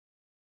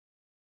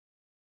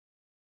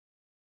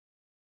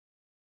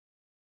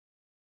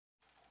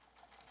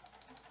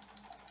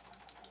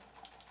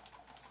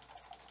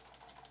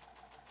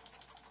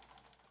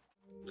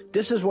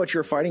This is what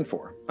you're fighting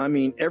for. I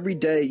mean, every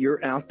day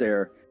you're out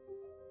there.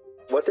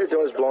 What they're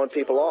doing is blowing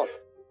people off.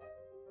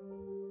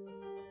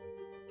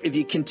 If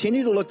you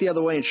continue to look the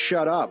other way and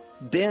shut up,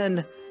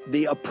 then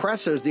the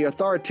oppressors, the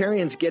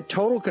authoritarians, get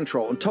total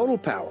control and total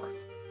power.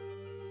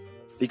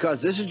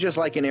 Because this is just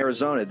like in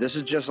Arizona. This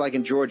is just like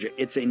in Georgia.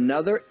 It's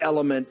another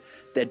element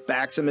that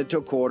backs them into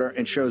a corner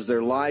and shows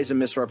their lies and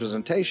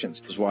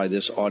misrepresentations. This is why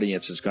this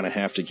audience is going to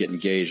have to get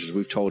engaged. As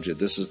we've told you,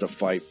 this is the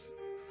fight.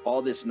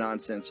 All this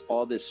nonsense,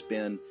 all this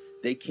spin,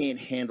 they can't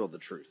handle the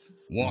truth.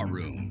 War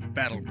Room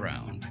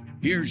Battleground.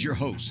 Here's your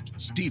host,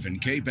 Stephen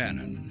K.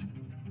 Bannon.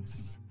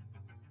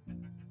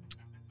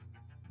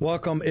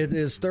 Welcome. It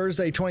is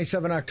Thursday,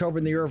 27 October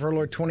in the year of our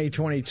Lord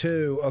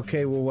 2022.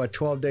 Okay, we're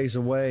 12 days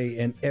away,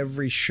 and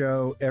every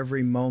show,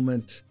 every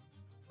moment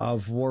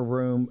of War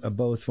Room,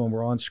 both when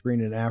we're on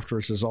screen and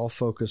afterwards, is all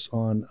focused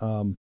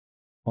on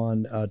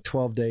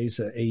 12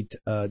 days, 8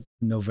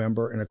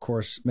 November, and of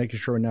course, making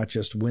sure we not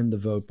just win the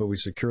vote, but we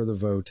secure the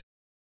vote.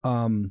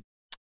 And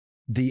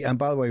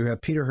by the way, we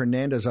have Peter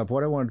Hernandez up.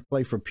 What I wanted to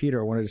play for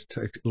Peter, I wanted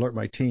to alert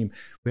my team.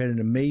 We had an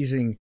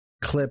amazing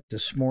clip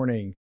this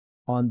morning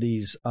on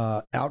these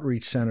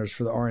outreach centers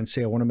for the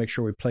RNC. I want to make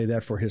sure we play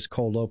that for his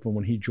cold open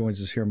when he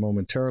joins us here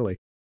momentarily.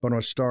 But I'm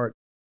going to start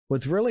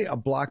with really a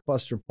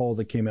blockbuster poll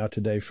that came out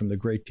today from the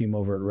great team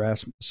over at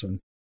Rasmussen.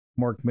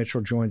 Mark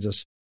Mitchell joins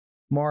us.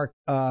 Mark,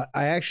 I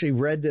actually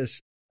read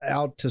this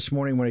out this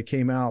morning when it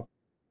came out.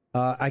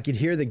 I could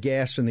hear the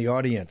gasp in the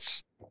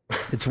audience.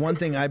 It's one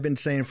thing I've been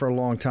saying for a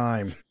long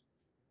time,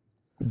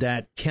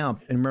 that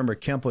Kemp, and remember,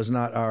 Kemp was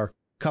not our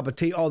cup of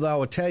tea, although I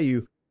will tell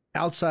you,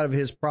 outside of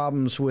his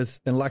problems with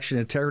election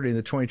integrity in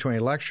the 2020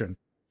 election,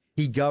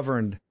 he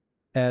governed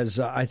as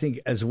I think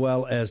as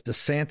well as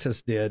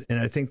DeSantis did, and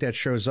I think that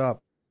shows up.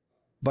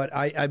 But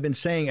I've been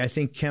saying I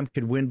think Kemp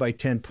could win by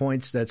 10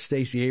 points, that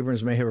Stacey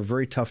Abrams may have a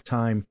very tough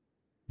time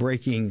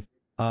breaking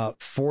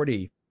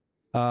 40.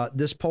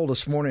 This poll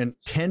this morning,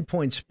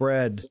 10-point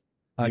spread,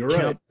 Kemp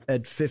right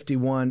at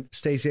 51,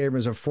 Stacey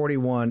Abrams at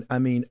 41. I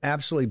mean,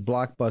 absolutely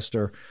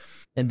blockbuster.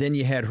 And then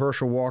you had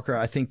Herschel Walker,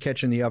 I think,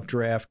 catching the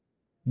updraft.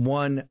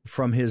 1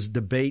 from his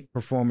debate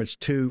performance,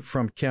 2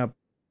 from Kemp.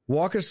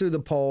 Walk us through the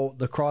poll,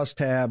 the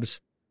crosstabs,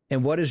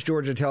 and what does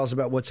Georgia tell us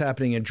about what's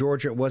happening in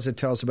Georgia? What does it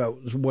tell us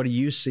about what do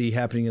you see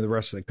happening in the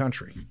rest of the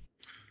country?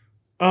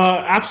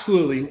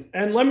 Absolutely.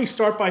 And let me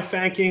start by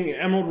thanking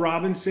Emerald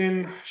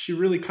Robinson. She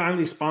really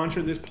kindly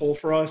sponsored this poll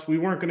for us. We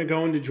weren't going to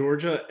go into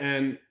Georgia,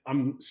 and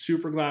I'm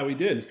super glad we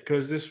did,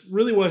 because this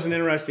really was an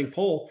interesting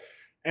poll.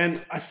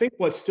 And I think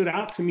what stood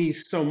out to me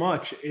so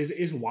much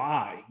is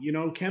why. You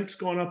know, Kemp's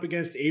gone up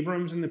against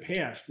Abrams in the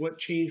past. What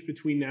changed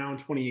between now and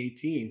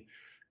 2018?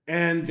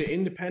 And the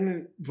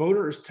independent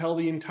voters tell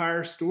the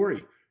entire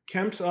story.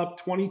 Kemp's up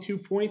 22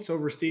 points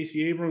over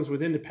Stacey Abrams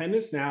with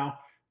independents now.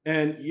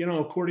 And, you know,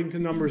 according to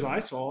numbers I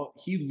saw,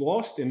 he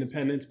lost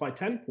independents by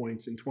 10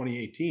 points in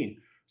 2018.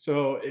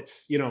 So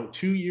it's,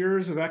 2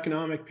 years of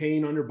economic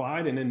pain under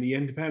Biden, and the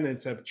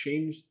independents have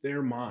changed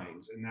their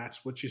minds. And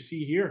that's what you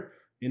see here.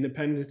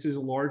 Independence is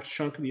a large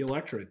chunk of the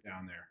electorate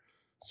down there.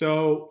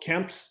 So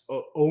Kemp's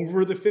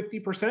over the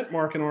 50%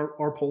 mark in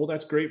our poll.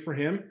 That's great for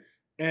him.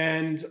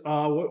 And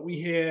what we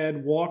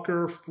had,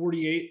 Walker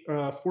 48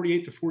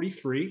 to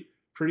 43,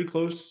 pretty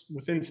close,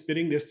 within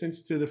spitting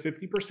distance to the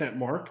 50%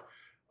 mark.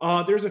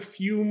 There's a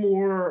few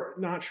more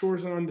not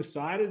sures and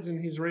undecideds in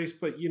his race,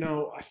 but,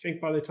 I think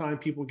by the time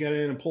people get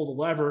in and pull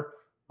the lever,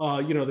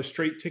 the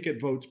straight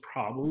ticket vote's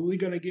probably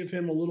going to give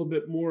him a little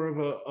bit more of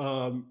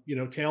a,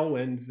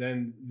 tailwind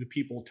than the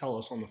people tell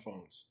us on the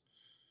phones.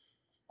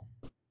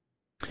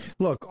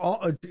 Look,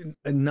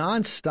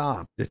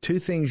 nonstop, the two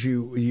things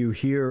you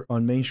hear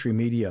on mainstream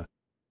media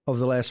over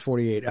the last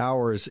 48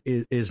 hours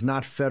is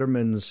not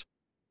Fetterman's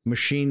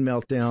machine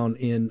meltdown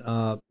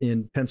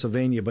in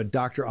Pennsylvania, but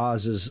Dr.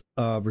 Oz's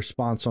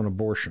response on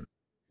abortion,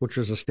 which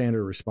was a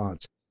standard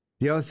response.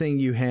 The other thing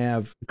you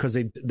have, because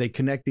they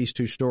connect these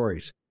two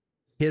stories,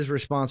 his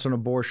response on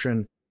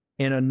abortion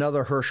and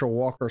another Herschel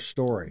Walker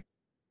story.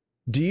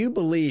 Do you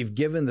believe,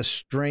 given the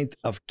strength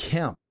of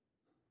Kemp,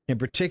 and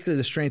particularly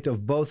the strength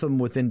of both of them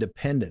with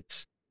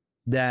independents,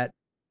 that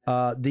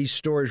these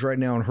stories right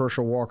now on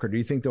Herschel Walker, do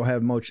you think they'll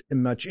have much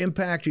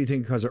impact? Do you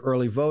think because of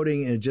early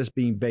voting and it just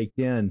being baked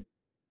in,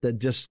 that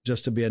just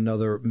to be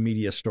another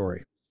media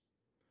story?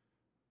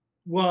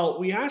 Well,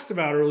 we asked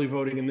about early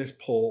voting in this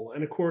poll.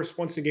 And of course,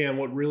 once again,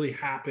 what really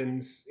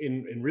happens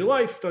in real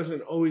life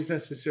doesn't always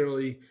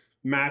necessarily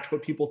match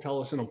what people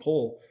tell us in a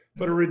poll.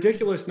 But a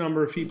ridiculous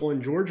number of people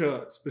in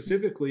Georgia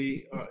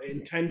specifically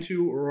intend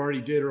to or already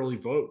did early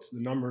votes.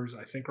 The numbers,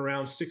 I think,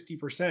 around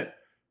 60%,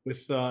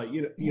 with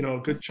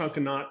a good chunk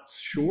of not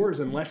sures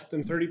and less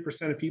than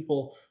 30% of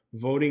people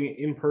voting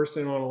in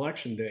person on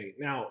election day.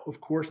 Now, of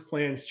course,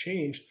 plans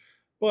changed,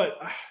 but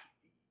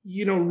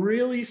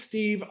really,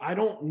 Steve, I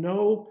don't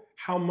know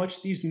how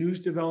much these news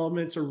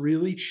developments are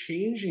really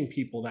changing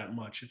people that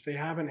much if they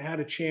haven't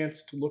had a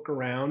chance to look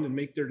around and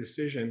make their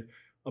decision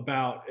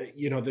about,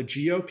 the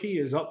GOP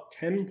is up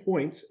 10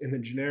 points in the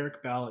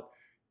generic ballot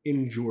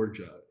in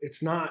Georgia.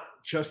 It's not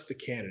just the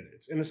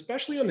candidates, and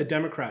especially on the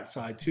Democrat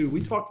side too.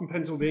 We talked in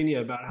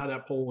Pennsylvania about how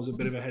that poll was a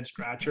bit of a head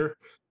scratcher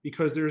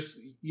because there's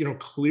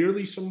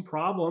clearly some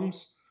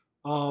problems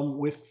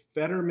with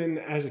Fetterman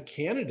as a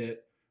candidate.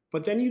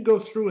 But then you go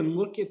through and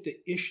look at the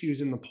issues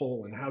in the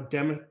poll and how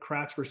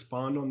Democrats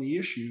respond on the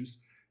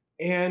issues,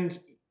 and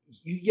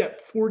you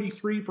get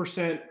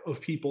 43% of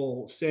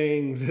people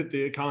saying that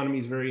the economy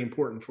is very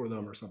important for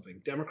them or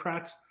something.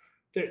 Democrats,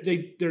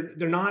 they're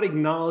not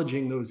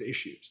acknowledging those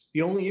issues.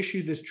 The only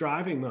issue that's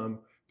driving them,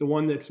 the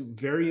one that's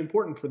very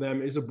important for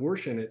them, is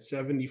abortion at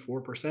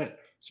 74%.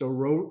 So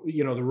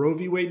the Roe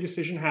v. Wade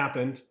decision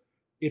happened.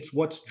 It's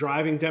what's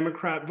driving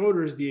Democrat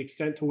voters, the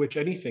extent to which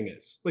anything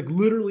is. Like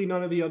literally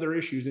none of the other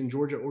issues in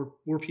Georgia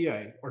or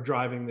PA are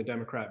driving the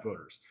Democrat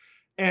voters.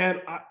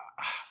 And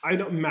I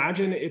don't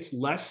imagine it's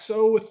less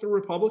so with the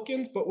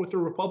Republicans, but with the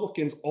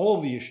Republicans, all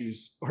of the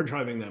issues are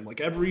driving them. Like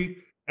every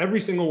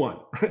single one.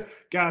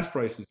 Gas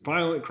prices,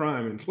 violent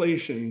crime,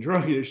 inflation,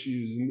 drug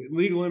issues, and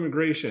illegal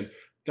immigration.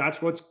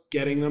 That's what's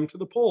getting them to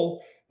the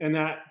poll. And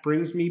that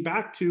brings me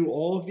back to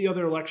all of the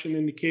other election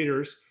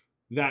indicators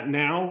that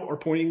now are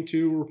pointing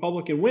to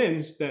Republican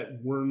wins that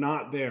were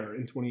not there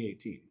in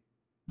 2018.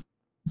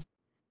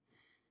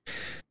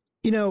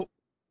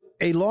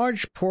 A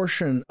large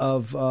portion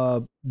of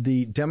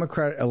the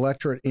Democrat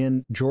electorate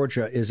in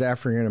Georgia is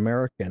African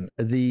American.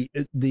 The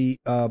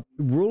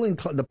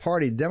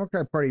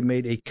Democrat Party,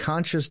 made a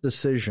conscious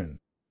decision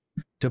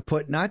to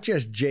put not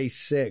just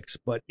J6,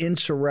 but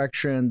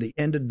insurrection, the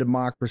end of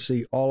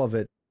democracy, all of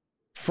it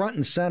front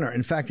and center.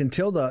 In fact,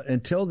 until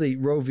the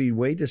Roe v.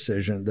 Wade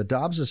decision, the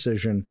Dobbs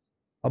decision,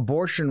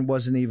 abortion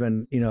wasn't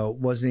even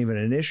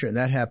an issue, and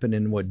that happened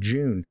in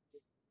June.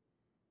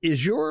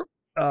 Is your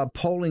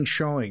polling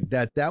showing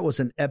that was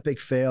an epic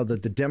fail,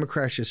 that the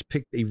Democrats just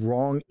picked a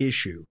wrong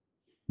issue,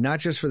 not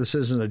just for the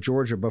citizens of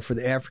Georgia, but for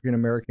the African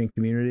American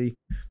community,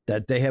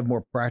 that they have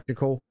more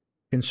practical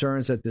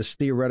concerns, that this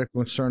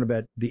theoretical concern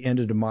about the end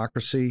of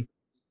democracy,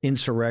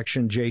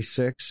 insurrection,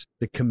 J6,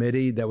 the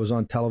committee that was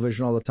on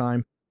television all the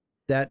time,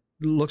 that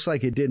looks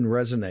like it didn't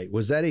resonate.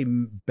 Was that a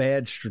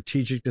bad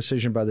strategic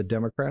decision by the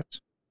Democrats?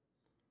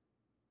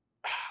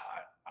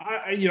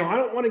 I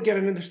don't want to get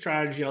into the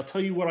strategy. I'll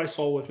tell you what I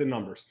saw with the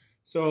numbers.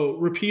 So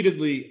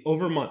repeatedly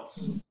over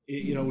months,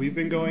 we've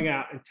been going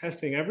out and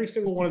testing every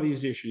single one of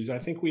these issues. I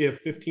think we have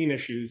 15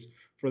 issues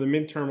for the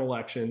midterm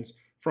elections,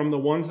 from the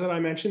ones that I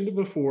mentioned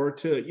before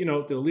to,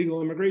 the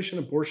illegal immigration,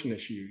 abortion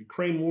issue,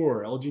 Ukraine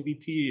war,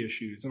 LGBT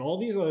issues, and all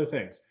these other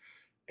things.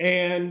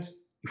 And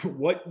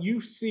what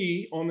you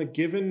see on the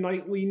given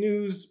nightly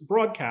news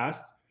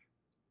broadcast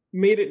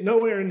made it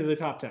nowhere into the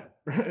top 10,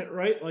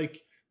 right? Like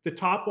the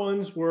top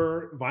ones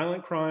were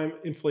violent crime,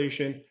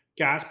 inflation,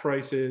 gas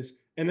prices,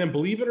 and then,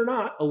 believe it or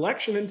not,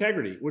 election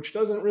integrity, which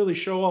doesn't really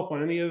show up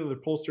on any of the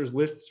pollsters'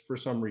 lists for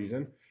some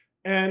reason,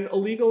 and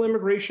illegal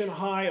immigration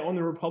high on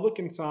the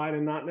Republican side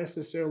and not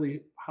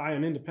necessarily high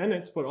on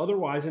independents, but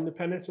otherwise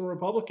independents and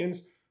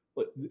Republicans,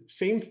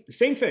 same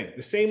thing,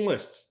 the same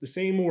lists, the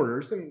same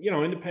orders, and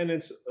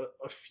independents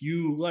a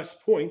few less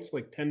points,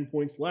 like 10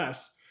 points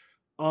less,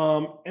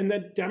 and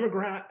then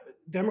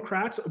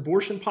Democrats,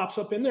 abortion pops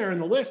up in there in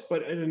the list,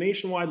 but at a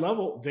nationwide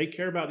level, they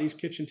care about these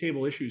kitchen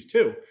table issues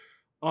too.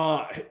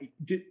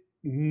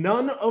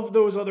 None of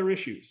those other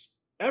issues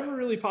ever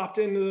really popped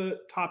into the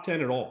top 10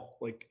 at all,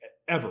 like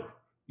ever.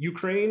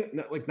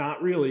 Ukraine, like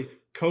not really.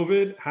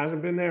 COVID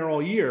hasn't been there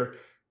all year,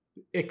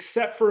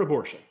 except for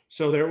abortion.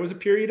 So there was a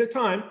period of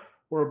time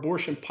where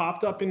abortion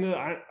popped up into,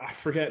 I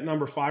forget,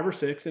 number 5 or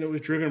 6, and it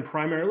was driven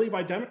primarily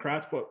by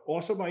Democrats, but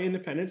also by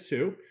independents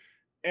too.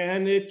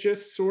 And it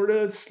just sort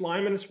of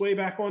sliming its way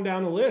back on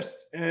down the list.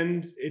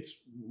 And it's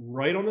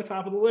right on the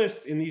top of the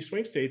list in these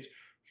swing states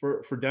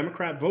for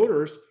Democrat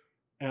voters.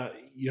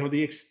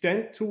 The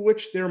extent to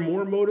which they're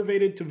more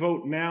motivated to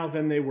vote now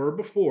than they were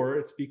before,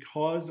 it's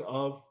because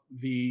of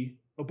the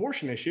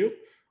abortion issue.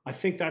 I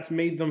think that's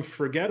made them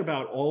forget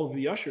about all of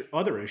the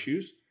other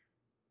issues.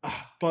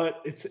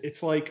 But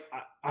it's like,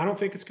 I don't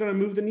think it's going to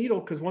move the needle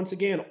because, once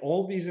again,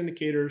 all these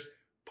indicators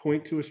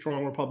point to a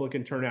strong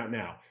Republican turnout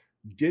now.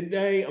 Did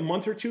they a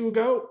month or two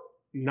ago?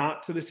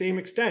 Not to the same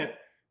extent,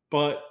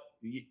 but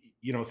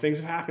things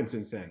have happened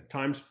since then.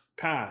 Time's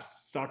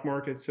passed. Stock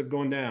markets have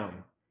gone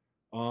down.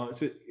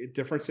 It's a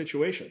different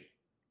situation.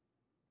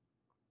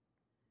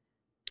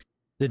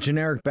 The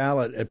generic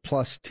ballot at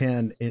plus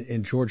 10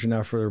 in Georgia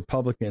now for the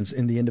Republicans.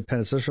 In the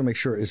independents, I just want to make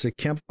sure, is it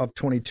Kemp up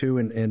 22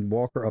 and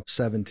Walker up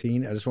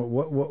 17? I just want,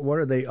 what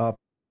are they up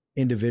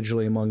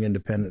individually among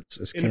independents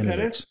as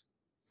candidates?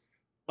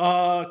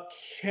 Kemp.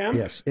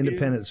 Yes,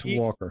 independents.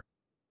 Walker.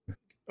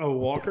 Oh,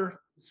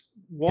 Walker.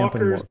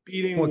 Walker's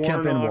beating Warnock.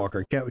 Kemp and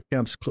Walker.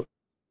 Kemp's.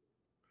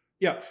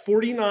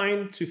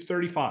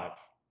 49-35.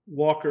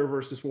 Walker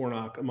versus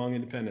Warnock among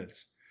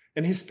independents,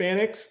 and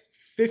Hispanics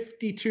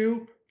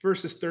 52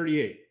 versus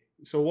 38.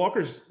 So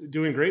Walker's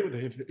doing great with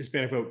the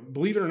Hispanic vote.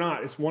 Believe it or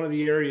not, it's one of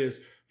the areas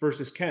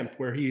versus Kemp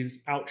where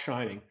he's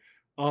outshining.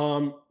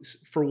 For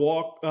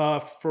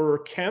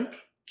Kemp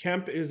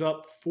is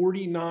up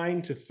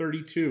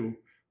 49-32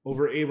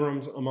 over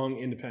Abrams among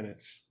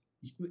independents.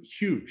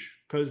 Huge,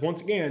 because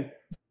once again,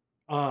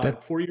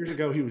 4 years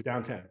ago he was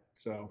down 10.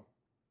 So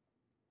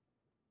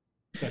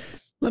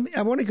that's.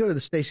 I want to go to the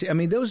Stacey. I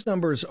mean, those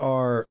numbers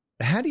are.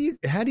 How do you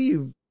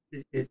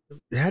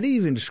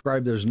even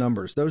describe those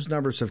numbers? Those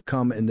numbers have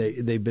come and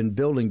they've been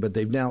building, but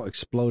they've now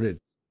exploded.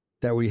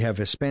 That we have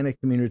Hispanic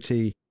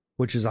community,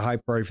 which is a high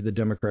priority for the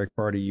Democratic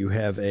Party. You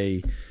have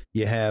the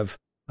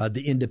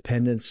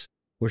independents,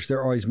 which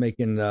they're always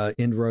making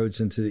inroads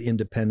into the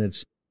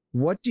independents.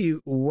 What do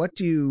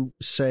you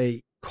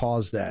say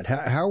caused that?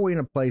 How are we in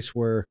a place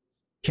where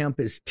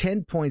Kemp is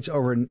 10 points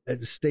over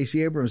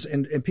Stacey Abrams?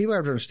 And people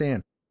have to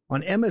understand,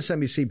 on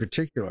MSNBC in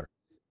particular,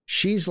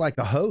 she's like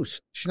a host.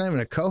 She's not even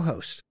a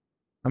co-host.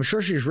 I'm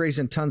sure she's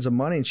raising tons of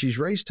money, and she's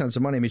raised tons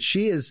of money. I mean,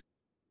 she is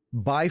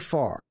by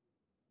far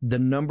the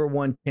number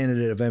one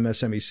candidate of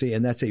MSNBC,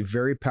 and that's a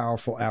very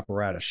powerful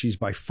apparatus. She's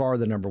by far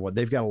the number one.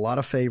 They've got a lot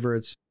of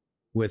favorites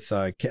with,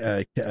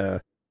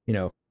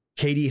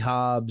 Katie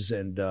Hobbs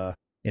and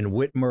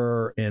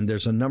Whitmer, and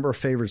there's a number of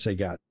favorites they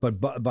got.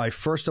 But by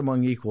first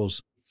among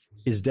equals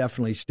is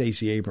definitely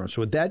Stacey Abrams.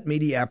 So with that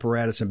media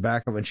apparatus and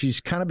backup, and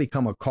she's kind of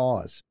become a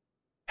cause.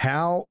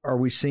 How are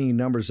we seeing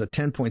numbers, a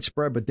 10-point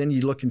spread? But then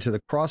you look into the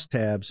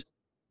crosstabs,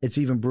 it's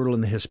even brutal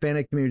in the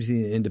Hispanic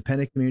community, the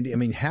independent community. I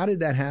mean, how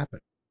did that happen?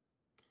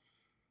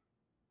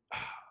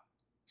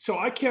 So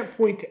I can't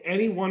point to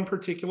any one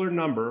particular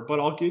number, but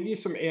I'll give you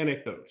some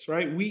anecdotes,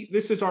 right?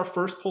 This is our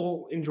first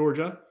poll in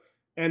Georgia,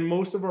 and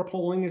most of our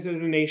polling is at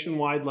a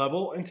nationwide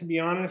level. And to be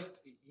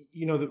honest,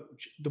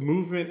 the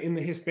movement in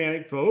the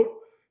Hispanic vote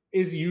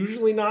is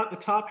usually not the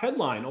top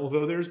headline,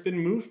 although there's been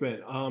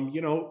movement.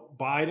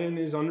 Biden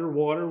is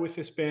underwater with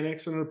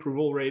Hispanics on an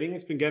approval rating.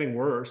 It's been getting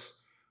worse.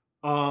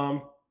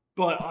 But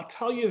I'll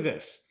tell you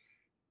this.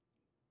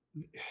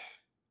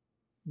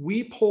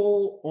 We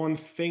poll on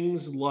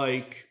things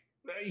like,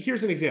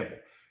 here's an example.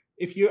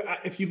 If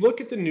you look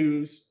at the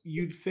news,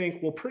 you'd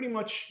think, well, pretty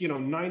much,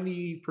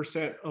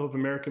 90% of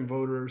American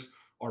voters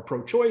are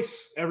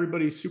pro-choice.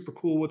 Everybody's super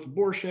cool with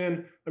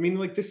abortion. I mean,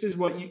 like, this is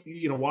what,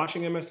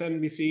 watching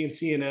MSNBC and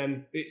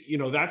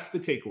CNN, that's the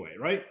takeaway,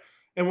 right?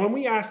 And when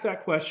we ask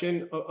that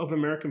question of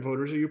American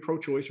voters, are you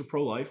pro-choice or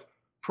pro-life?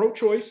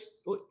 Pro-choice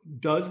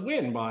does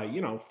win by,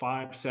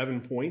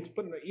 5-7 points,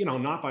 but,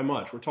 not by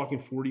much. We're talking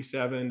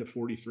 47 to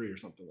 43 or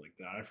something like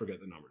that. I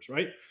forget the numbers,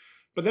 right?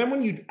 But then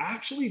when you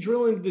actually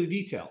drill into the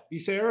detail, you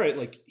say, all right,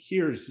 like,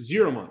 here's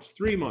 0 months,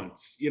 3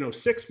 months,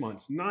 6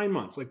 months, 9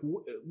 months. Like,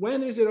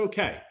 when is it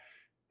okay?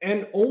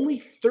 And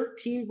only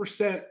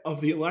 13%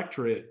 of the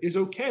electorate is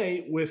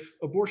okay with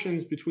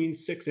abortions between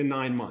 6 and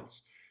 9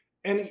 months.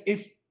 And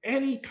if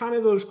any kind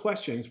of those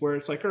questions where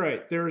it's like, all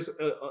right, there's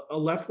a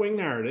left-wing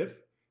narrative,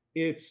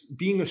 it's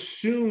being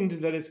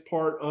assumed that it's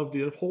part of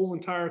the whole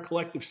entire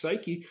collective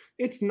psyche,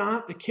 it's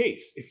not the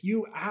case. If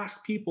you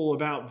ask people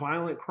about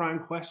violent crime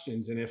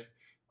questions and if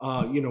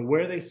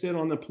where they sit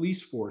on the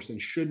police force and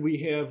should we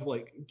have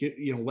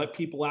let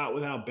people out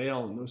without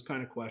bail and those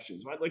kind of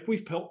questions, right? Like,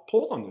 we've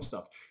polled on this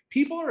stuff.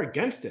 People are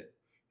against it.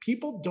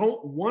 People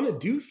don't want to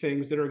do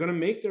things that are going to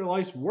make their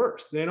lives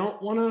worse. They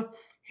don't want to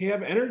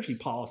have energy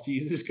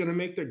policies that's going to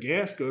make their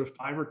gas go to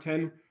 $5 or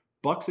 $10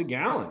 a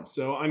gallon.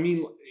 So, I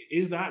mean,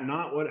 is that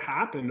not what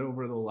happened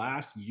over the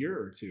last year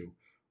or two?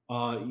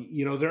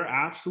 There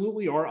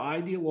absolutely are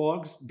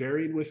ideologues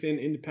buried within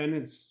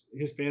independents,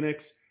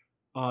 Hispanics,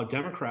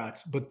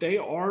 Democrats, but they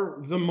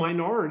are the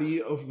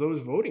minority of those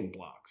voting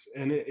blocks.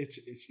 And it's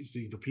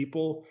the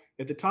people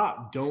at the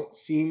top don't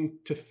seem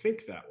to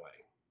think that way.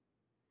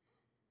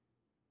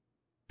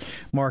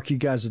 Mark, you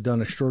guys have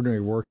done extraordinary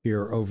work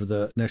here over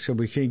the next couple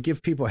weeks. Can you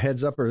give people a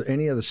heads up or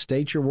any other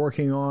states you're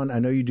working on? I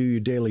know you do your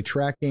daily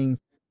tracking.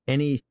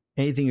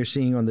 Anything you're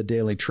seeing on the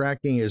daily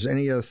tracking? Is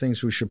any other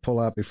things we should pull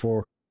out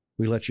before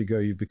we let you go?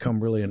 You've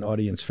become really an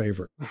audience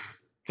favorite.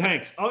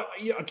 Thanks. I'll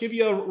give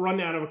you a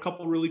rundown of a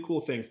couple of really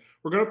cool things.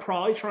 We're going to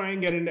probably try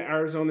and get into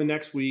Arizona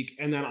next week,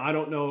 and then I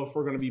don't know if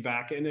we're going to be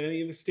back in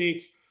any of the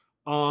states.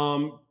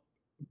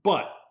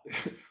 But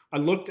I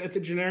looked at the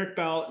generic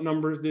ballot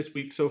numbers this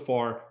week so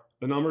far.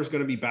 The number is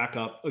going to be back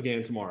up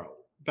again tomorrow,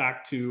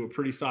 back to a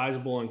pretty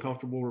sizable and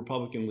comfortable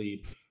Republican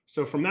lead.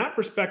 So from that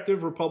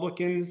perspective,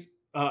 Republicans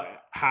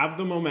have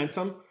the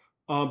momentum.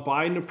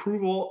 Biden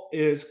approval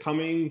is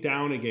coming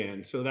down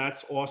again. So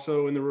that's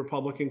also in the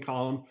Republican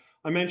column.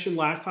 I mentioned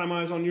last time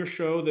I was on your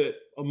show that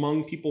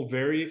among people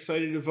very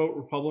excited to vote,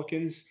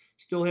 Republicans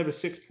still have a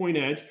 6-point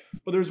edge.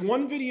 But there's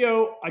one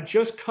video I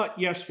just cut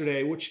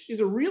yesterday, which is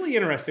a really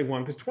interesting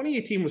one because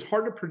 2018 was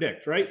hard to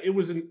predict, right? It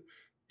was a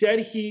dead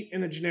heat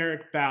in the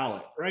generic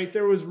ballot, right?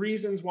 There was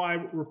reasons why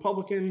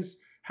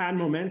Republicans had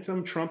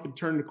momentum. Trump had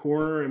turned the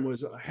corner and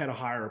had a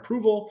higher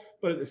approval.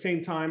 But at the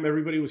same time,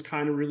 everybody was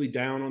kind of really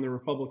down on the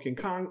Republican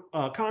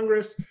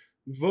Congress.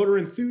 Voter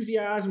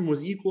enthusiasm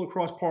was equal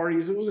across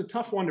parties. It was a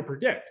tough one to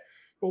predict.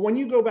 But when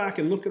you go back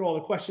and look at all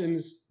the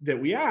questions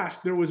that we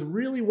asked, there was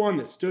really one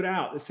that stood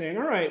out as saying,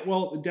 all right,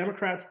 well, the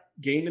Democrats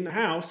gained in the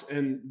House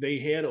and they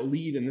had a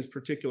lead in this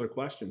particular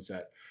question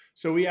set.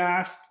 So we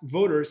asked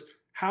voters,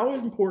 how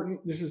important,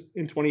 this is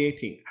in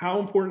 2018, how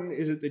important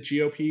is it that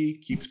GOP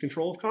keeps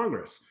control of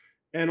Congress?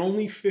 And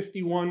only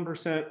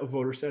 51% of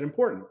voters said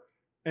important.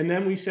 And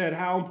then we said,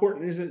 how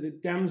important is it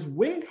that Dems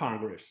win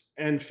Congress?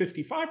 And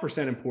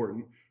 55%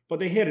 important, but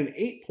they had an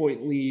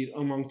 8-point lead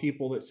among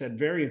people that said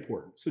very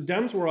important. So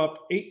Dems were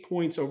up 8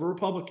 points over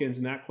Republicans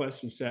in that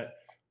question set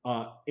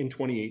in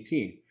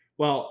 2018.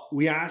 Well,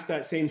 we asked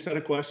that same set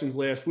of questions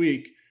last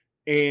week,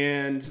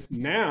 and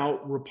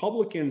now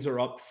Republicans are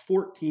up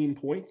 14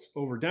 points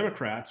over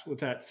Democrats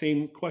with that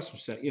same question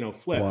set,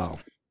 flipped. Wow.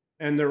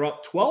 And they're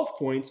up 12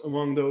 points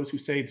among those who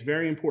say it's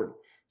very important.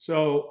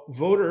 So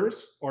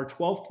voters are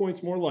 12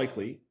 points more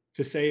likely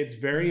to say it's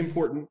very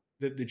important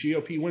that the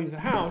GOP wins the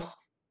House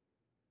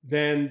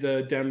than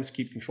the Dems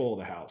keep control of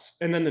the House.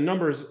 And then the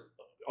numbers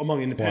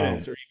among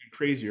independents are even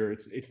crazier.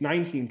 It's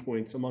 19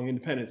 points among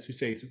independents who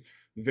say it's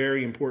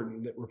very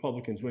important that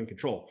Republicans win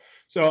control.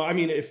 So, I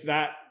mean, if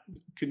that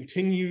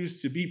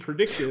continues to be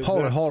predictive.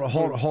 Hold on,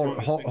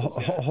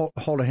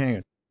 hang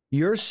on.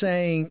 You're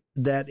saying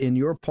that in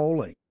your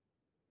polling,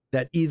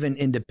 that even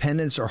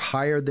independents are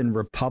higher than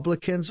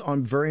Republicans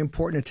on very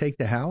important to take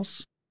the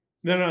House?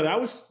 No, that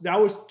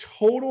was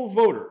total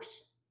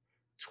voters.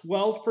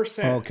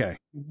 12%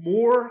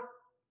 more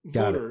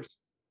voters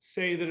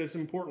say that it's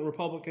important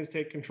Republicans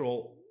take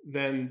control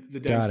than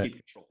the Dems keep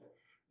control.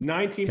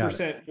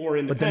 19% more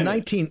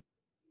independents.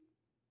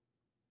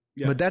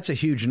 But that's a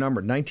huge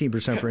number.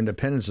 19% for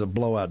independents is a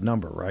blowout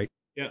number, right?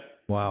 Yeah.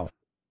 Wow.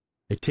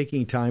 A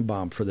ticking time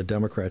bomb for the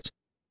Democrats.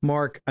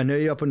 Mark, I know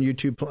you're up on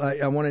YouTube.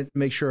 I want to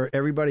make sure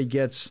everybody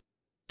gets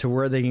to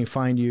where they can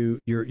find you.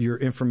 Your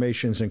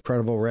information is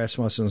incredible.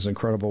 Rasmussen's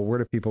incredible. Where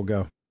do people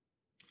go?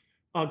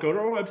 Go to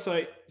our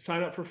website,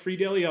 sign up for free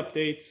daily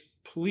updates.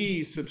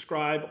 Please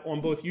subscribe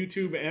on both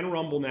YouTube and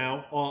Rumble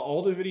now.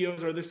 All the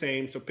videos are the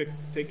same, so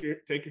take your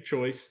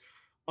choice.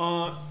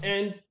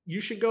 And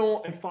you should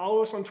go and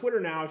follow us on Twitter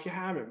now if you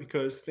haven't,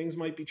 because things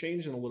might be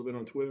changing a little bit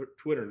on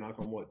Twitter, knock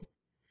on wood.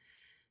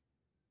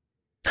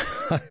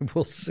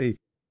 We'll see.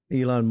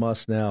 Elon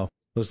Musk now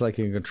looks like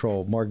in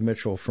control. Mark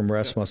Mitchell from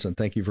Rasmussen,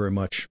 thank you very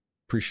much.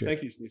 Appreciate it.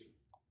 Thank you, Steve.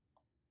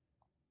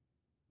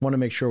 Want to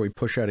make sure we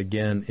push out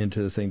again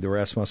into the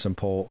Rasmussen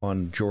poll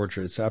on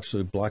Georgia. It's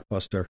absolute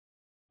blockbuster.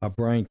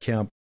 Brian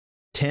Kemp,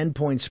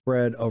 10-point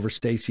spread over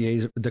Stacey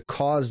Abrams. The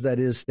cause that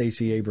is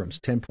Stacey Abrams,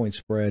 10-point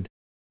spread.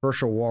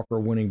 Herschel Walker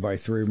winning by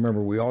 3.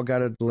 Remember, we all got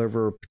to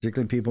deliver,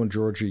 particularly people in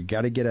Georgia. You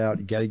got to get out.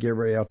 You got to get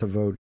everybody out to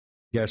vote.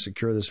 You got to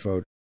secure this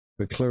vote.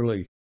 But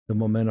clearly, the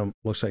momentum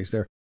looks like it's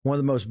there. One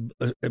of the most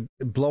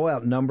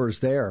blowout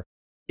numbers there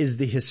is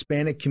the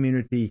Hispanic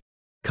community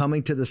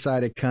coming to the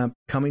side of Kemp,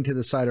 coming to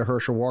the side of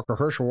Herschel Walker.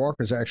 Herschel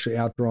Walker is actually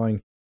outdrawing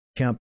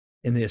Kemp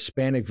in the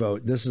Hispanic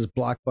vote. This is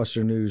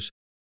blockbuster news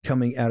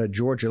coming out of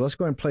Georgia. Let's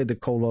go ahead and play the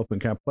cold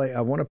open. I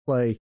want to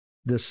play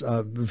this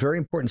very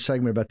important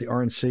segment about the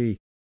RNC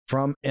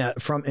from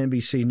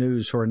NBC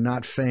News who are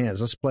not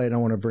fans. Let's play it. I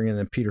want to bring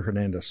in Peter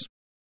Hernandez.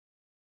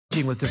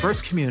 With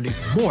diverse communities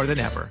more than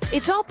ever.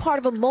 It's all part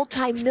of a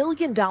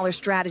multi-million-dollar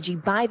strategy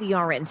by the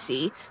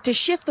RNC to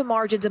shift the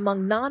margins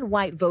among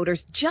non-white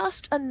voters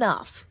just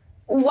enough.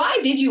 Why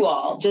did you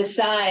all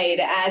decide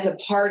as a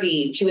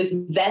party to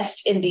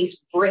invest in these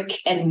brick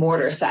and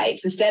mortar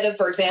sites instead of,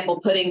 for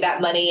example, putting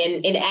that money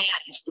in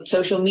ads,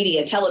 social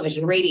media,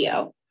 television,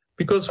 radio?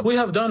 Because we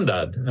have done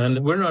that,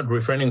 and we're not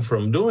refraining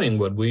from doing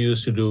what we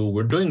used to do.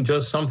 We're doing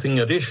just something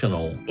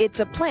additional. It's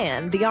a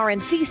plan the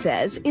RNC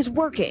says is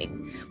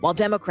working. While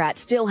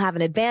Democrats still have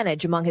an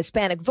advantage among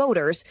Hispanic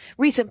voters,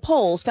 recent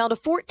polls found a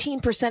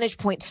 14 percentage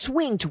point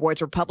swing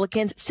towards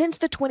Republicans since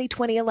the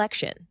 2020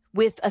 election,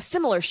 with a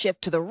similar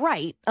shift to the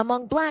right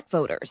among black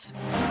voters.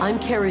 I'm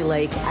Carrie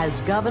Lake.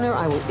 As governor,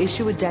 I will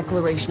issue a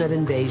declaration of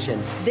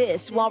invasion.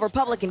 This while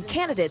Republican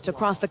candidates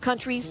across the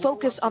country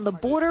focus on the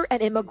border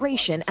and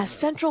immigration as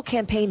central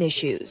campaign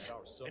issues.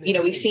 You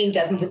know, we've seen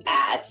dozens of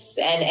ads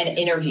and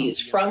interviews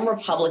from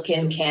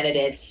Republican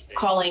candidates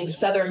calling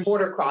southern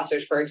border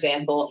crossers, for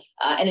example,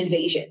 an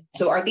invasion.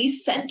 So are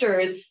these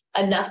centers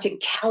enough to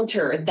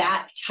counter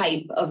that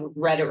type of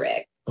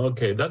rhetoric?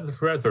 Okay,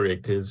 that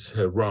rhetoric is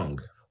wrong.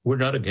 We're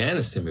not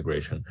against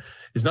immigration.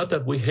 It's not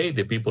that we hate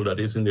the people that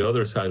is in the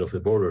other side of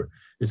the border.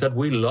 It's that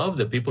we love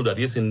the people that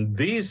is in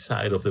this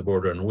side of the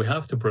border, and we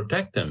have to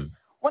protect them.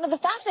 One of the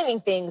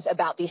fascinating things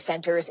about these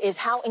centers is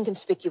how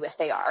inconspicuous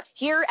they are.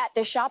 Here at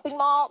this shopping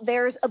mall,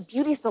 there's a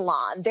beauty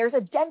salon, there's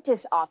a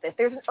dentist's office,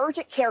 there's an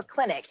urgent care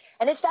clinic,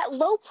 and it's that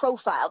low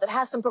profile that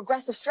has some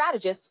progressive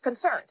strategists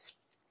concerned.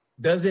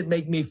 Does it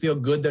make me feel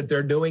good that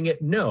they're doing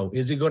it? No.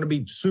 Is it going to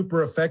be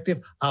super effective?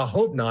 I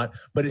hope not,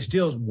 but it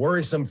still is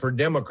worrisome for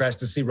Democrats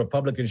to see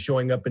Republicans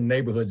showing up in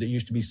neighborhoods that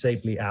used to be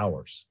safely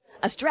ours.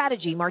 A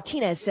strategy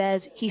Martinez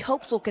says he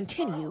hopes will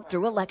continue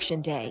through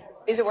Election Day.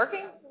 Is it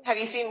working? Have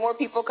you seen more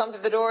people come to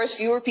the doors,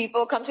 fewer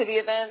people come to the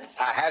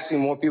events? I have seen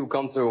more people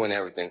come through and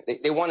everything.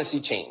 They want to see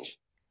change.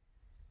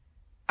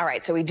 All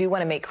right, so we do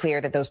want to make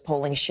clear that those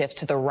polling shifts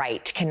to the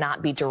right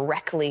cannot be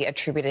directly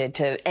attributed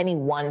to any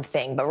one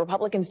thing, but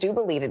Republicans do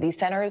believe that these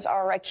centers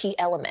are a key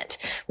element.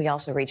 We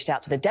also reached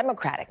out to the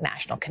Democratic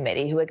National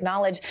Committee, who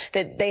acknowledged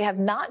that they have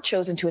not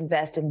chosen to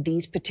invest in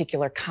these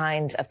particular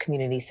kinds of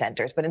community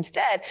centers, but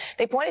instead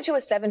they pointed to a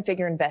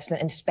 7-figure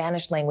investment in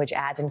Spanish language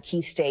ads in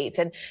key states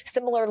and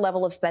similar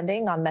level of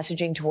spending on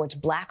messaging towards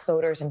Black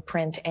voters in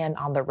print and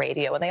on the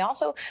radio. And they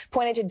also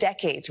pointed to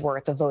decades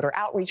worth of voter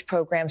outreach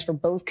programs for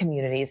both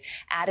communities,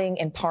 adding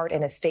in part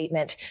in a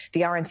statement,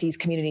 the RNC's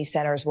community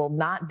centers will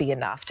not be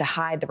enough to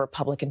hide the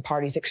Republican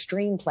Party's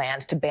extreme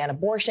plans to ban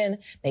abortion,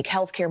 make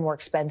health care more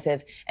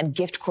expensive, and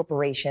gift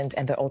corporations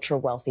and the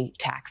ultra-wealthy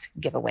tax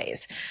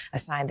giveaways. A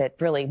sign that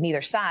really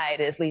neither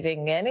side is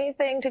leaving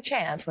anything to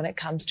chance when it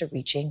comes to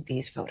reaching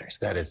these voters.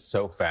 That is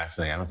so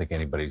fascinating. I don't think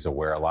anybody's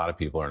aware. A lot of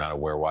people are not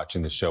aware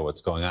watching the show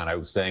what's going on. I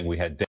was saying we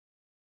had...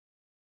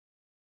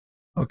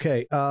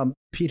 Okay,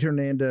 Pete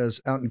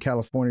Hernandez out in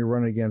California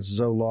running against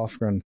Zoe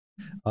Lofgren,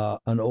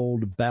 an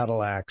old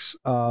battle axe.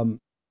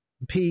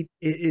 Pete,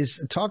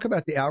 talk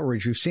about the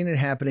outreach. We've seen it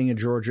happening in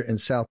Georgia and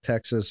South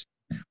Texas.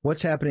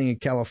 What's happening in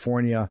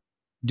California?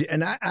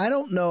 And I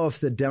don't know if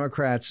the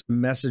Democrats'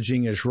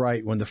 messaging is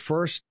right when the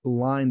first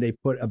line they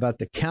put about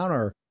the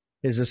counter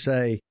is to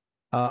say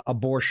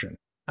abortion.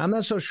 I'm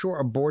not so sure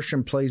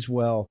abortion plays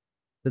well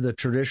to the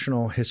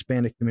traditional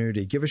Hispanic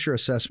community. Give us your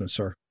assessment,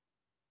 sir.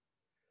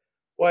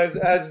 Well,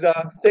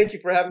 thank you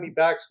for having me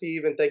back,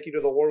 Steve, and thank you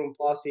to the War Room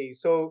Posse.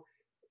 So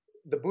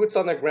the boots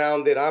on the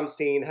ground that I'm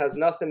seeing has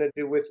nothing to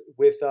do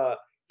with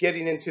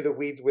getting into the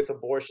weeds with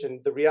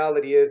abortion. The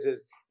reality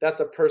is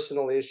that's a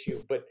personal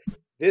issue. But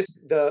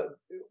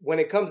when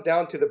it comes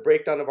down to the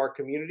breakdown of our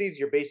communities,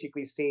 you're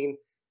basically seeing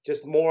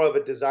just more of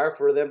a desire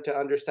for them to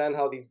understand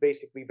how these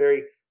basically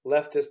very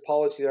leftist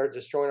policies are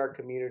destroying our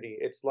community.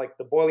 It's like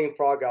the boiling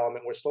frog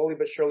element, where slowly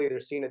but surely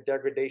they're seeing a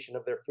degradation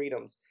of their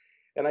freedoms.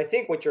 And I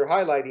think what you're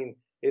highlighting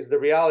is the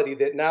reality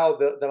that now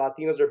the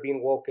Latinos are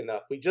being woken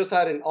up. We just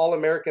had an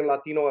all-American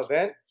Latino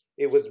event.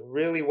 It was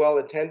really well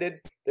attended.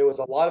 There was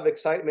a lot of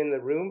excitement in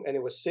the room, and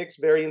it was 6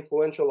 very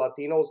influential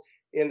Latinos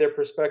in their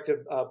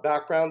respective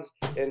backgrounds.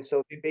 And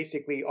so they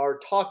basically are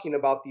talking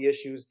about the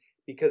issues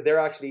because they're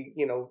actually,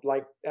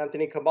 like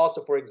Anthony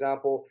Cabasa, for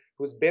example,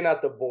 who's been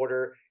at the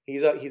border.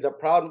 He's a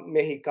proud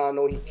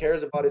Mexicano. He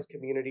cares about his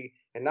community.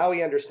 And now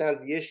he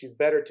understands the issues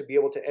better to be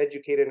able to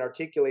educate and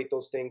articulate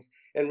those things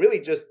and really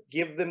just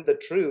give them the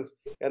truth.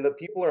 And the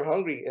people are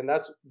hungry. And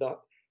that's the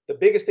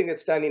biggest thing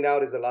that's standing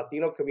out is the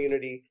Latino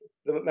community.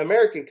 The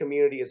American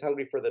community is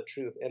hungry for the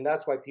truth. And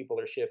that's why people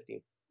are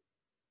shifting.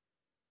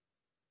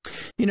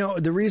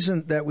 The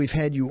reason that we've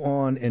had you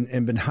on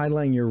and been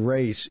highlighting your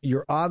race,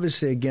 you're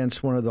obviously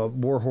against one of the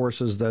war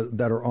horses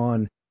that are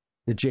on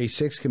the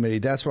J6 committee.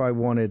 That's why I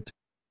wanted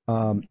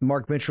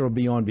Mark Mitchell to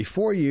be on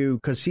before you,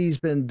 because he's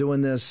been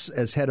doing this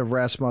as head of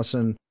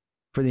Rasmussen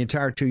for the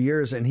entire 2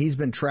 years, and he's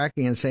been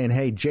tracking and saying,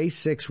 hey,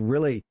 J6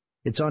 really,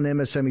 it's on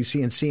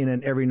MSNBC and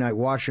CNN every night,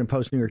 Washington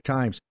Post, New York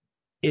Times.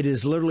 It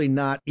is literally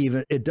not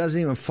even, it doesn't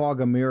even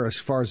fog a mirror as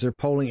far as their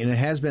polling, and it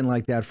has been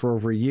like that for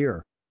over a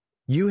year.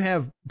 You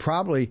have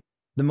probably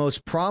the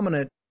most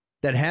prominent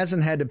that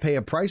hasn't had to pay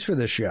a price for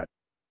this yet.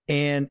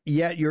 And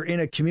yet you're in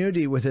a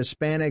community with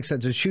Hispanics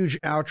that's a huge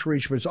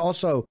outreach, but it's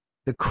also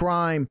the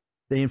crime,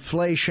 the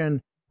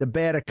inflation, the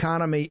bad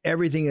economy,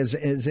 everything is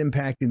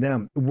impacting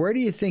them. Where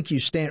do you think you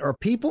stand? Are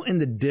people in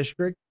the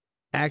district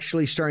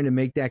actually starting to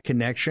make that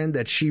connection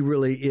that she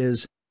really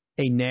is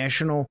a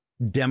national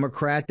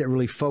Democrat that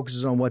really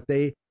focuses on what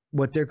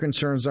their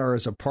concerns are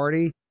as a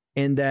party,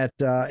 and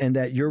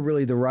that you're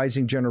really the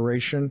rising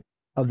generation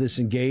of this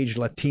engaged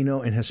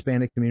Latino and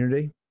Hispanic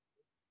community?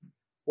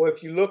 Well,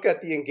 if you look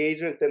at the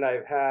engagement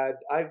that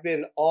I've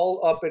been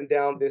all up and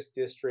down this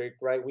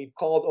district, right? We've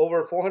called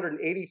over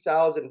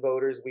 480,000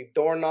 voters. We've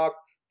door knocked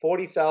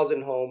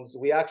 40,000 homes.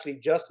 We actually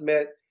just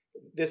met.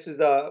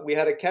 We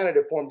had a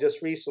candidate forum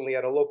just recently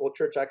at a local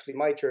church, actually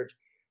my church,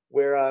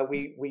 where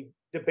we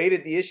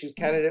debated the issues.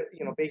 Candidate,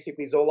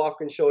 basically Zoe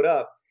Lofgren showed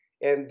up,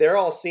 and they're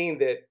all seeing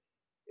that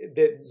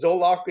Zoe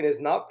Lofgren is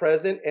not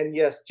present. And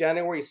yes,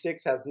 January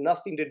 6th has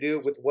nothing to do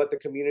with what the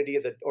community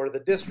or the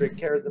district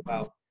cares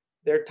about.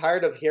 They're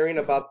tired of hearing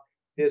about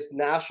this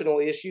national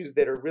issues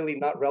that are really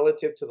not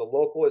relative to the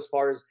local as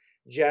far as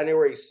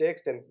January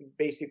 6th. And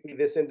basically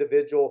this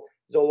individual,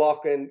 Zoe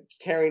Lofgren,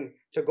 caring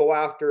to go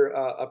after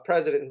a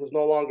president who's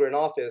no longer in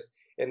office,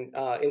 and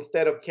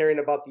instead of caring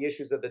about the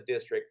issues of the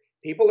district.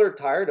 People are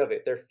tired of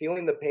it. They're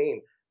feeling the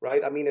pain,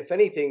 right? I mean, if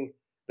anything,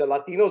 the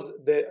Latinos,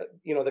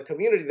 the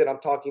community that I'm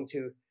talking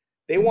to,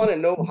 they want to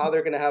know how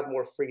they're going to have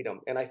more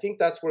freedom. And I think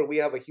that's where we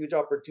have a huge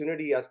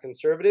opportunity as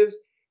conservatives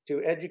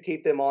to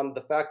educate them on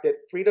the fact that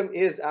freedom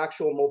is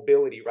actual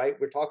mobility, right?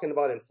 We're talking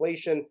about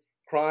inflation,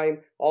 crime,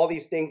 all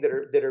these things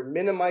that are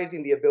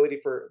minimizing the ability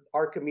for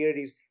our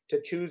communities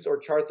to choose or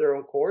chart their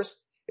own course.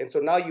 And so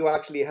now you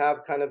actually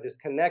have kind of this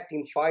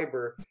connecting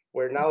fiber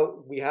where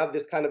now we have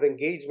this kind of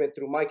engagement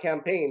through my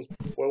campaign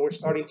where we're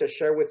starting to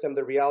share with them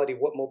the reality of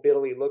what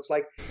mobility looks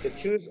like, to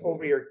choose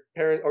over your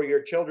parent or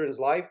your children's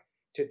life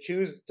to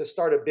choose to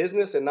start a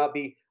business and not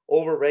be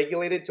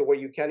over-regulated to where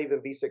you can't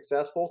even be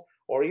successful,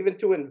 or even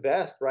to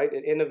invest, right,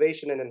 in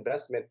innovation and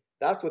investment.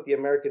 That's what the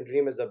American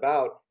dream is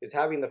about, is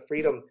having the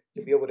freedom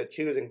to be able to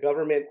choose. And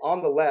government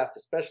on the left,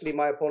 especially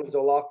my opponent,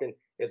 Zoe Lofgren,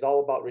 is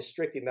all about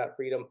restricting that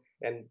freedom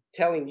and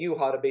telling you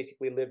how to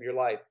basically live your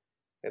life.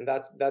 And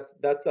that's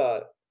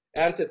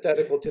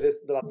antithetical to the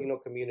Latino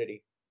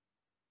community.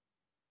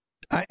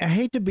 I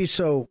hate to be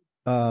so,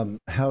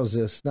 how's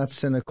this, not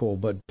cynical,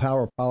 but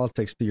power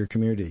politics to your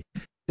community.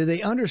 Do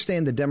they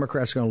understand the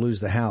Democrats are going to lose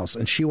the House,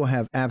 and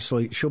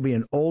she'll be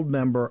an old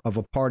member of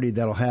a party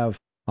that'll have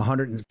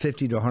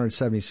 150 to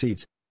 170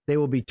 seats. They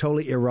will be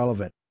totally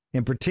irrelevant,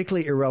 and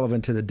particularly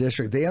irrelevant to the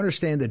district. They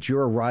understand that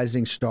you're a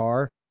rising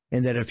star,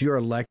 and that if you're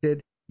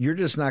elected, you're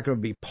just not going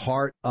to be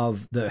part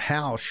of the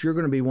House. You're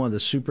going to be one of the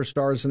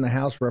superstars in the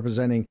House,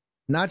 representing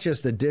not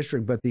just the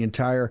district, but the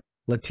entire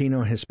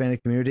Latino and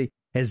Hispanic community.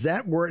 Has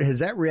that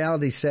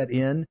reality set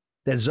in,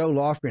 that Zoe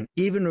Lofgren,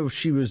 even if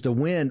she was to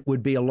win,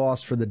 would be a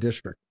loss for the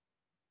district?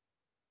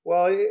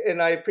 Well,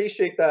 and I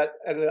appreciate that.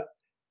 And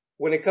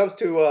when it comes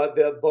to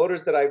the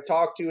voters that I've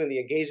talked to and the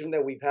engagement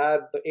that we've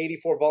had, the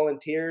 84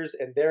 volunteers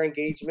and their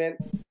engagement,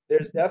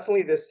 there's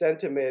definitely this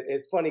sentiment.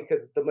 It's funny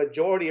because the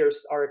majority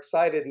are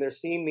excited, and they're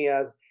seeing me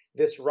as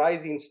this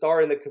rising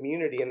star in the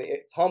community. And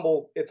it's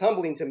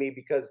humbling to me,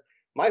 because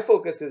my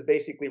focus is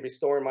basically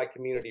restoring my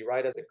community,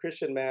 right? As a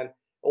Christian man,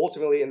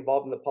 ultimately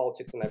involved in the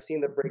politics, and I've seen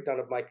the breakdown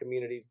of my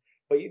communities.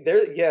 But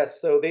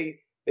so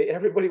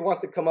everybody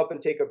wants to come up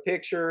and take a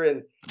picture,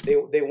 and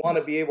they want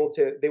to be able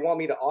to, they want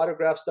me to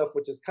autograph stuff,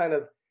 which is kind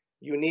of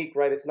unique,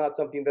 right? It's not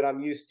something that I'm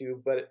used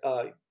to. But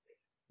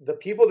the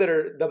people that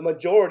are the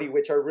majority,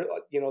 which are,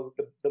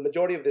 the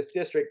majority of this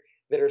district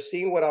that are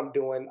seeing what I'm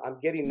doing, I'm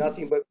getting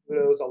nothing but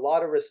kudos, a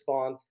lot of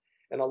response,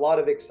 and a lot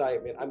of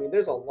excitement. I mean,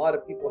 there's a lot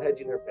of people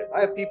hedging their bets. I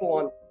have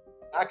people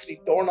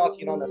actually door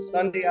knocking on a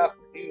Sunday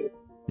afternoon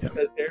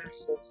because they're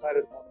so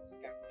excited about this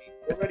campaign.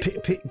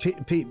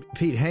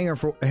 Pete, hang on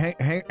for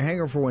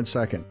 1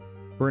 second.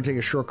 We're going to take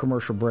a short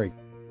commercial break.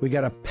 We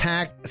got a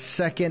packed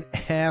second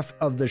half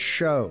of the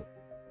show.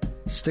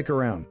 Stick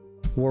around.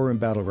 War Room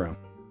Battleground.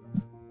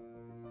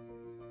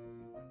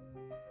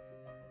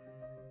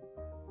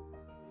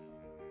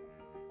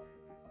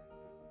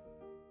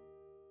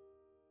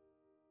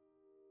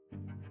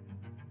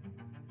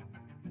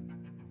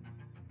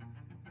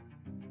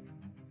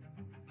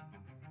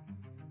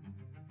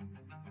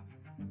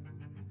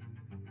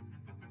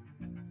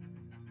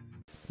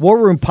 War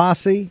Room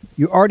Posse,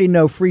 you already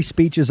know free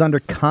speech is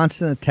under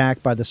constant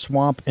attack by the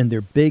swamp and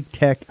their big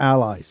tech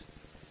allies.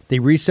 They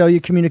resell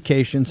your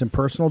communications and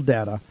personal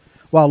data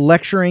while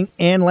lecturing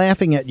and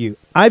laughing at you.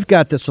 I've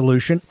got the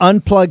solution.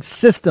 Unplugged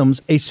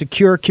Systems, a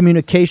secure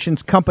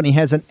communications company,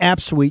 has an app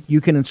suite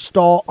you can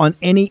install on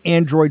any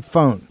Android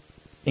phone,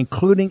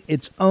 including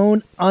its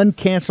own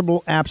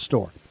uncancelable app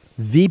store,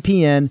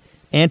 VPN,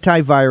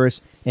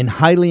 antivirus, and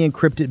highly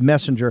encrypted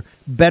messenger,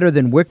 better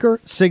than Wickr,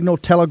 Signal,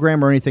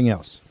 Telegram, or anything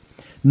else.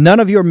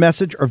 None of your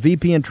message or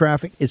VPN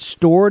traffic is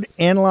stored,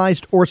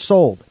 analyzed, or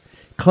sold.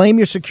 Claim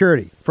your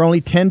security for only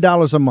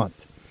 $10 a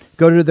month.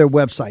 Go to their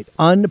website,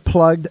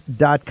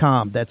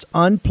 unplugged.com. That's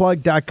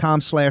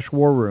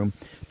unplugged.com/warroom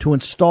to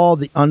install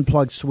the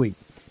Unplugged suite.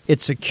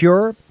 It's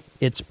secure,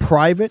 it's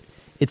private,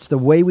 it's the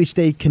way we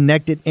stay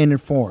connected and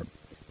informed.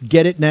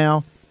 Get it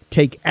now.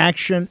 Take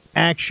action,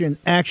 action,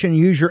 action.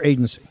 Use your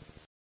agency.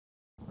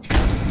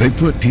 They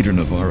put Peter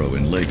Navarro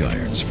in leg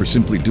irons for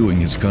simply doing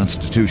his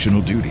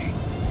constitutional duty.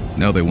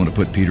 Now they want to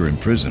put Peter in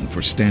prison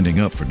for standing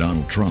up for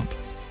Donald Trump.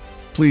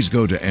 Please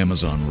go to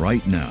Amazon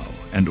right now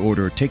and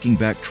order Taking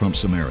Back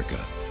Trump's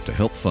America to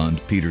help fund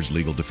Peter's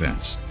legal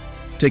defense.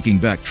 Taking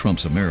Back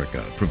Trump's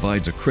America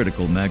provides a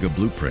critical MAGA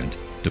blueprint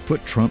to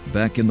put Trump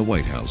back in the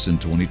White House in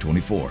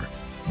 2024.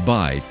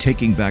 Buy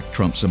Taking Back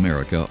Trump's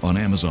America on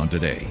Amazon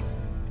today.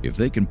 If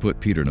they can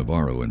put Peter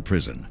Navarro in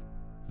prison,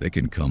 they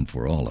can come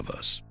for all of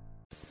us.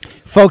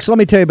 Folks, let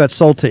me tell you about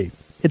Solti.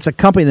 It's a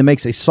company that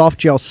makes a soft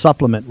gel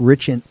supplement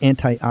rich in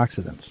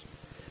antioxidants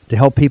to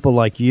help people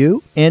like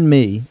you and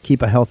me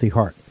keep a healthy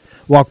heart.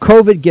 While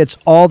COVID gets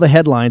all the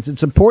headlines,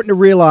 it's important to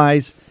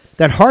realize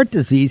that heart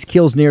disease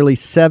kills nearly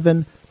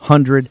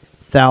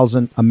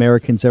 700,000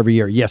 Americans every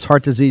year. Yes,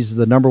 heart disease is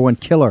the number one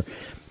killer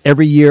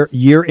every year,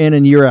 year in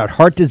and year out.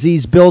 Heart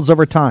disease builds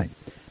over time.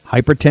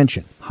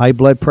 Hypertension, high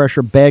blood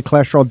pressure, bad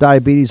cholesterol,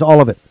 diabetes,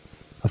 all of it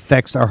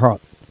affects our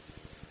heart.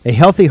 A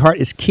healthy heart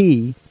is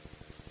key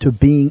to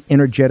being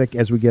energetic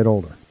as we get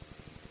older.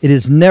 It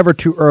is never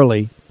too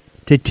early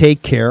to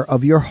take care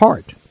of your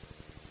heart.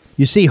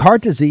 You see,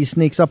 heart disease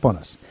sneaks up on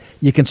us.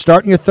 You can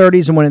start in your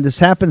 30s, and when this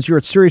happens, you're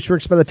at serious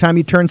risk by the time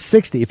you turn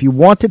 60. If you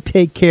want to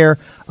take care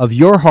of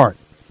your heart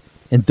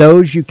and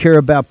those you care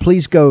about,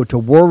 please go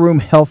to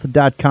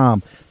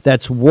warroomhealth.com.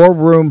 That's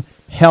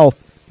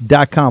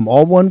warroomhealth.com.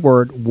 All one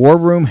word,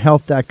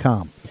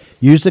 warroomhealth.com.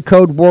 Use the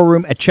code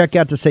WARROOM at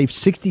checkout to save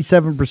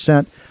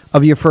 67%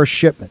 of your first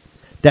shipment.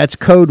 That's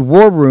code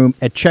WARROOM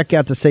at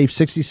checkout to save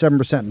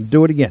 67%. And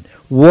do it again.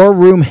 War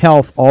Room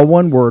Health, all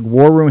one word,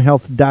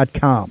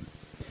 warroomhealth.com.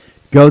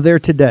 Go there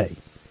today.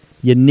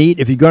 You need,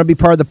 if you're going to be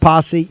part of the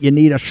posse, you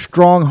need a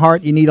strong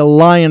heart. You need a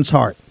lion's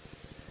heart.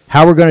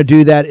 How we're going to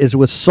do that is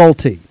with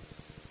Salty.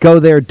 Go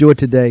there, do it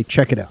today.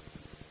 Check it out.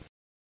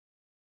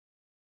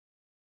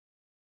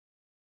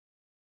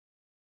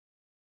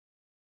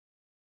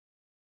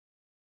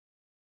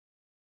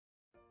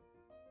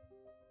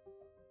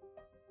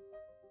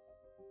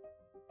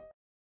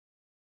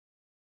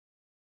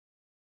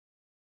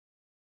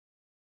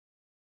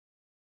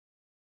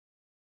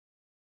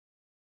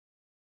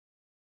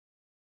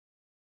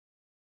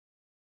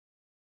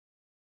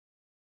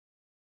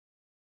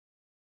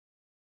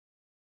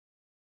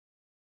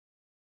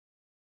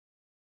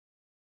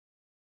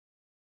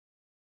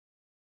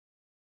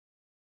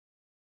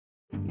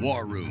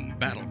 War Room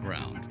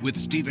Battleground with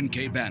Stephen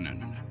K.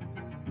 Bannon.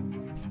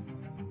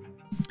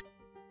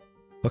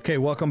 Okay,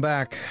 welcome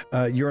back.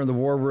 You're in the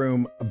War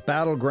Room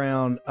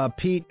Battleground.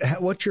 Pete,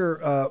 what's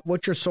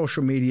your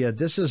social media?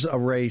 This is a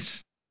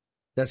race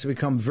that's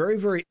become very,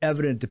 very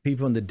evident to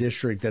people in the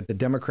district that the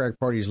Democratic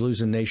Party is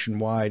losing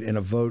nationwide, and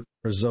a vote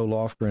for Zoe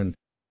Lofgren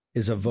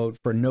is a vote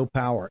for no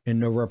power and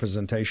no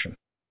representation,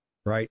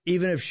 right?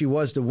 Even if she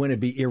was to win, it'd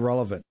be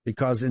irrelevant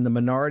because in the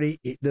minority,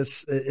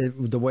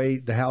 the way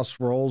the House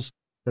rolls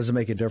doesn't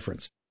make a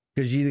difference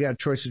because you either got a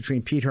choice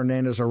between Pete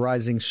Hernandez, a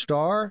rising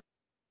star,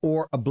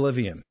 or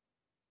oblivion.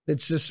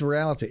 It's just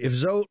reality. If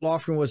Zoe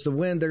Lofgren was to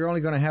win, they're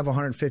only going to have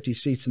 150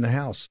 seats in the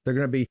House. They're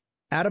going to be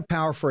out of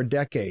power for a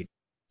decade.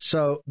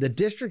 So the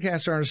district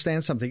has to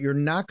understand something. You're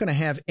not going to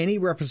have any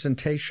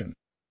representation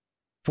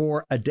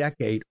for a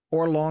decade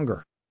or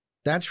longer.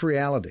 That's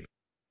reality.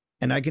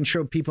 And I can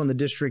show people in the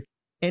district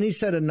any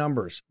set of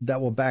numbers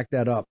that will back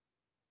that up.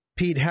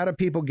 Pete, how do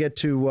people get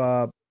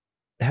to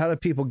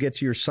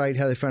your site?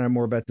 How do they find out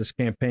more about this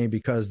campaign?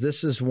 Because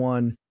this is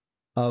one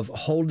of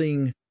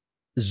holding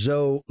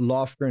Zoe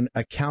Lofgren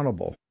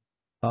accountable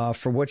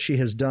for what she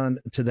has done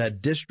to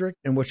that district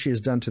and what she has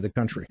done to the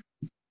country.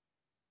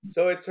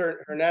 So it's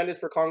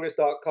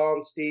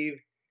HernandezForCongress.com, Steve.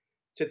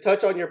 To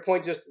touch on your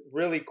point just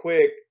really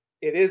quick,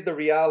 it is the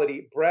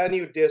reality. Brand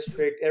new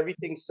district,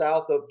 everything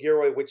south of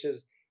Gilroy, which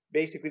is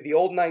basically the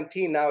old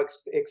 19, now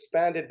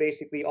expanded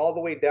basically all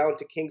the way down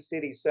to King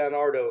City, San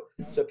Ardo.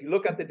 So if you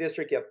look at the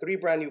district, you have 3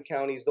 brand new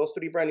counties. Those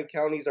 3 brand new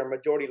counties are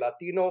majority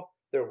Latino,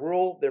 they're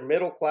rural, they're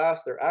middle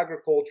class, they're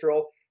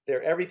agricultural,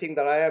 they're everything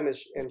that I am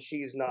and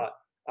she's not.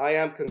 I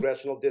am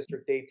Congressional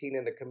District 18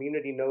 and the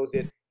community knows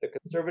it. The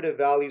conservative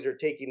values are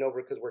taking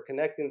over because we're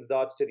connecting the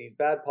dots to these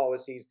bad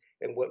policies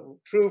and what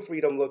true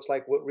freedom looks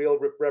like, what real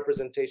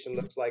representation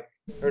looks like.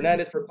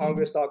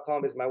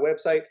 HernandezForCongress.com is my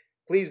website.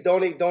 Please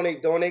donate,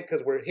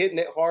 because we're hitting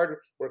it hard.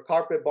 We're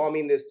carpet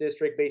bombing this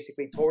district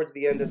basically towards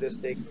the end of this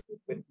thing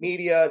with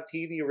media,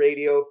 TV,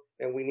 radio,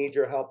 and we need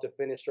your help to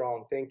finish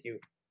strong. Thank you.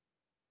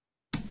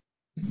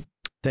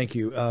 Thank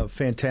you.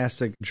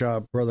 Fantastic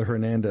job, Brother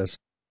Hernandez.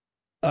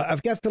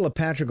 I've got Philip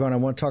Patrick on. I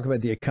want to talk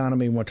about the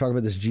economy. I want to talk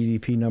about this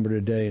GDP number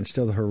today and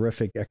still the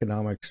horrific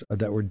economics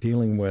that we're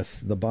dealing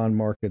with, the bond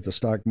market, the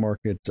stock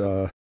market,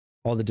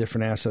 all the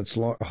different assets.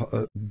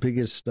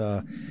 Biggest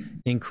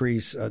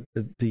increase,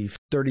 the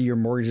 30-year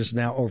mortgage is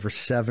now over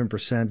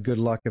 7%. Good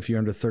luck if you're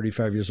under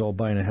 35 years old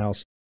buying a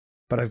house.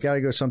 But I've got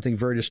to go something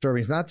very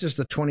disturbing. It's not just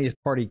the 20th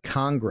Party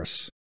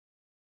Congress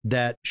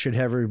that should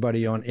have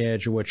everybody on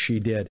edge of what she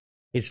did.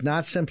 It's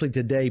not simply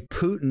today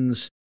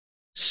Putin's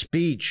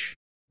speech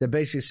that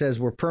basically says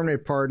we're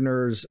permanent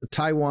partners.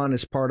 Taiwan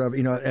is part of,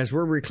 as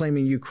we're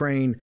reclaiming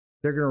Ukraine,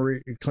 they're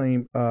going to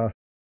reclaim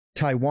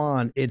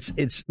Taiwan.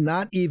 It's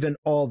not even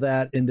all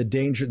that in the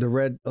danger. The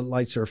red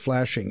lights are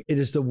flashing. It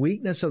is the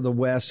weakness of the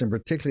West and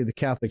particularly the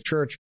Catholic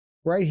Church.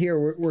 Right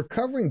here, we're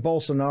covering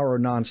Bolsonaro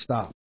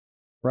nonstop.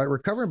 Right, we're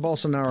covering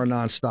Bolsonaro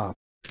nonstop.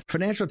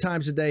 Financial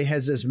Times today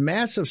has this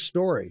massive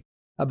story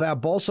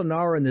about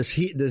Bolsonaro and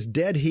this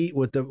dead heat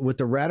with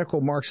the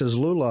radical Marxist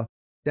Lula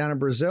down in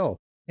Brazil.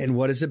 And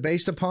what is it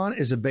based upon?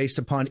 Is it based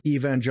upon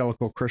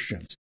evangelical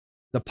Christians?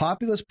 The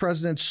populist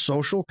president's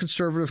social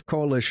conservative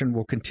coalition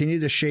will continue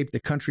to shape the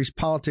country's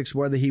politics,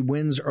 whether he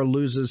wins or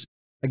loses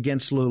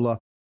against Lula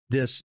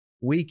this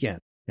weekend.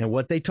 And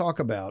what they talk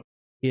about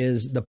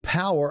is the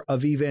power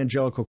of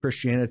evangelical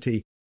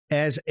Christianity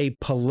as a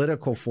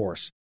political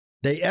force.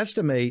 They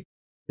estimate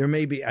there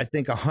may be, I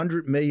think,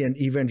 100 million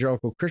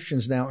evangelical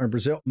Christians now in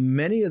Brazil.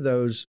 Many of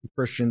those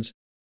Christians,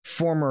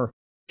 former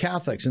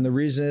Catholics. And the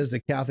reason is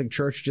the Catholic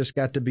Church just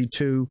got to be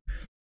too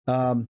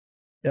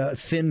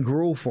thin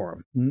gruel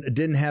for them. It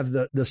didn't have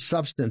the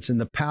substance and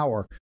the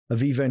power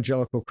of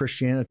evangelical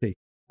Christianity.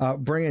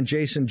 Bring in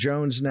Jason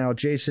Jones now.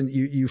 Jason,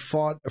 you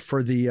fought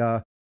for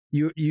the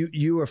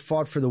you have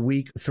fought for the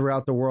weak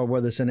throughout the world,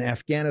 whether it's in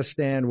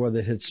Afghanistan, whether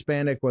it's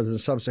Hispanic, whether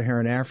it's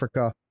sub-Saharan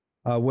Africa,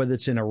 whether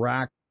it's in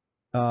Iraq.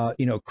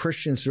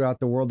 Christians throughout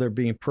the world, they're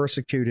being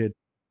persecuted.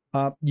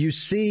 You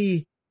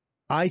see,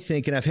 I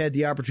think, and I've had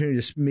the opportunity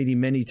to meet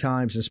him many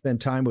times and spend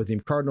time with him,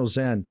 Cardinal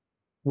Zen,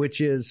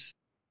 which is,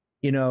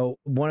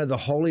 one of the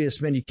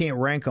holiest men. You can't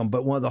rank them,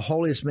 but one of the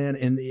holiest men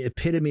in the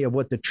epitome of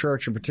what the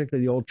church, and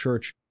particularly the old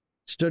church,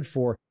 stood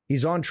for.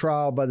 He's on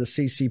trial by the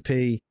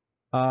CCP.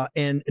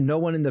 and no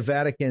one in the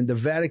Vatican. The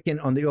Vatican,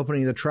 on the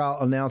opening of the trial,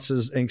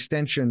 announces an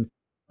extension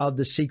of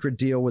the secret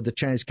deal with the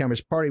Chinese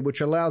Communist Party,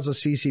 which allows the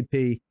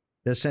CCP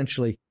to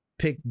essentially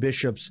pick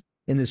bishops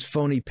in this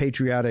phony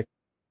patriotic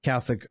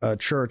Catholic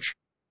church.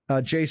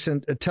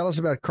 Jason, tell us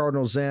about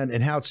Cardinal Zen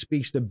and how it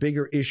speaks to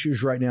bigger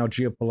issues right now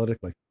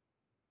geopolitically.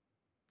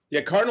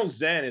 Yeah, Cardinal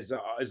Zen is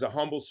a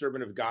humble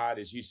servant of God.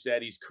 As you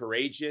said, he's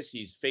courageous.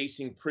 He's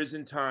facing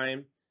prison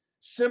time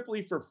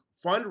simply for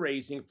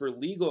fundraising for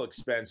legal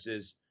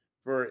expenses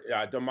for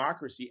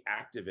democracy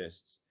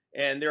activists.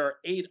 And there are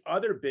 8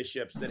 other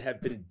bishops that have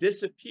been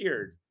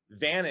disappeared,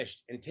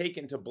 vanished, and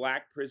taken to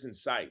black prison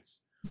sites.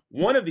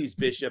 One of these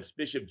bishops,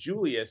 Bishop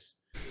Julius,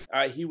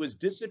 he was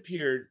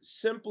disappeared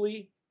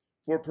simply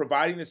for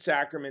providing the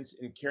sacraments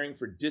and caring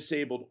for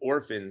disabled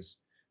orphans.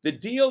 The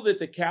deal that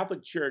the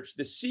Catholic Church,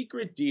 the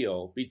secret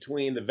deal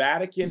between the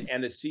Vatican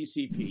and the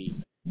CCP,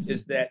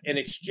 is that in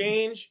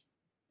exchange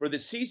for the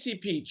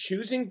CCP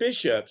choosing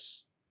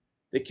bishops,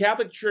 the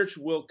Catholic Church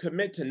will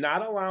commit to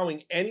not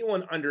allowing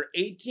anyone under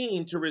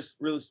 18 to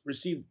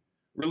receive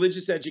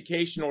religious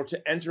education or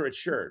to enter a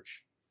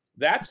church.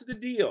 That's the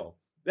deal.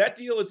 That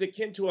deal is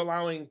akin to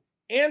allowing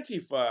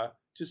Antifa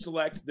to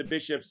select the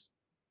bishops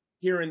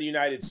here in the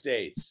United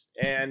States.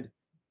 And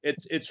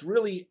it's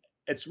really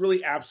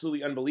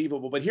absolutely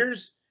unbelievable. But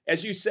here's,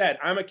 as you said,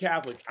 I'm a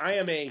Catholic. I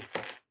am a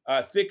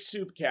thick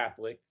soup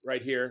Catholic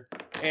right here.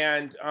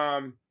 And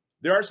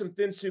there are some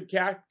thin soup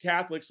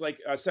Catholics like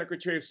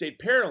Secretary of State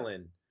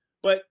Parolin.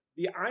 But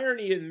the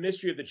irony and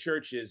mystery of the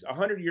church is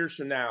 100 years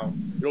from now,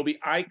 there will be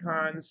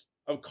icons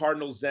of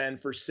Cardinal Zen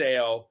for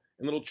sale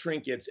and little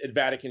trinkets at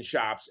Vatican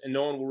shops, and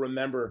no one will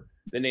remember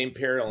the name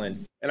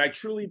Parolin. And I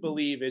truly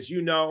believe, as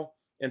you know,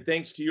 and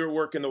thanks to your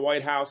work in the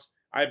White House,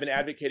 I've been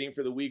advocating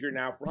for the Uyghur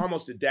now for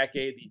almost a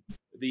decade,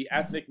 the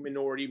ethnic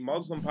minority,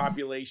 Muslim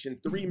population,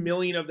 3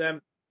 million of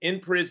them in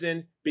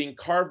prison, being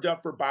carved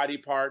up for body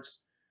parts.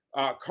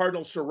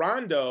 Cardinal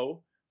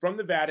Sarando from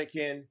the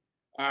Vatican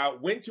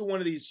went to one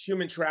of these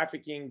human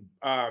trafficking,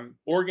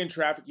 organ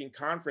trafficking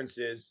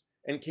conferences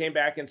and came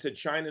back and said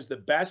China's the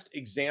best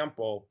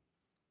example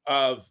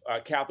of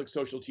Catholic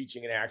social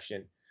teaching in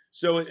action.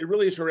 So it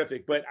really is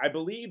horrific. But I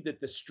believe that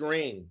the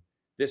string,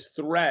 this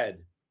thread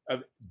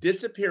of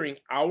disappearing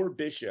our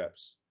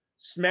bishops,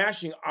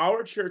 smashing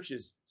our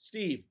churches,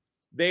 Steve,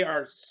 they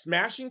are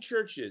smashing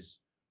churches,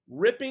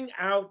 ripping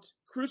out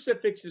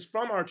crucifixes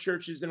from our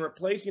churches and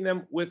replacing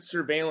them with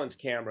surveillance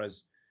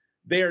cameras.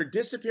 They are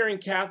disappearing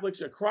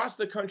Catholics across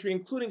the country,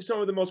 including some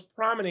of the most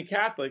prominent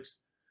Catholics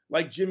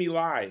like Jimmy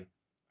Lai.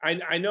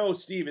 I know,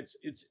 Steve,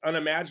 it's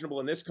unimaginable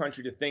in this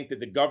country to think that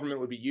the government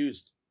would be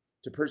used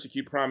to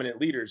persecute prominent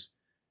leaders.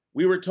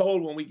 We were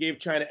told when we gave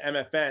China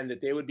MFN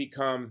that they would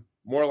become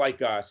more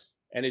like us.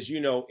 And as you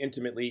know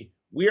intimately,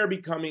 we are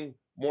becoming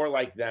more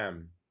like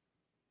them.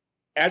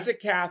 As a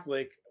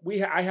Catholic,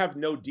 I have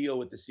no deal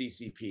with the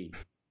CCP.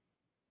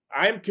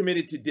 I'm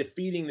committed to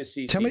defeating the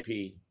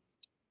CCP.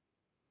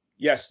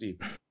 Yes, Steve.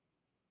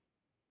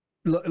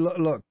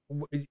 Look,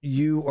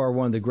 you are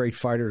one of the great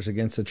fighters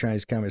against the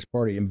Chinese Communist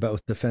Party in both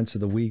defense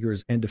of the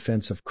Uyghurs and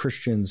defense of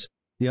Christians,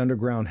 the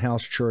underground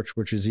house church,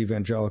 which is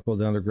evangelical,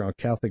 the underground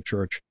Catholic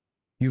church.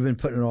 You've been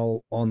putting it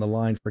all on the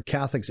line for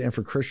Catholics and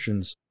for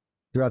Christians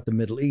throughout the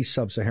Middle East,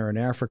 sub-Saharan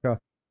Africa.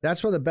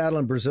 That's why the battle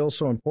in Brazil is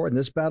so important.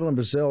 This battle in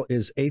Brazil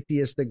is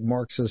atheistic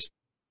Marxist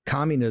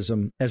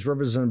communism as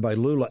represented by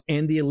Lula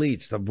and the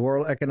elites, the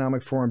World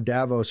Economic Forum,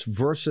 Davos,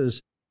 versus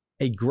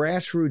a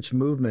grassroots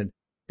movement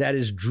that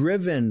is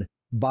driven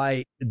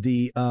by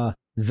the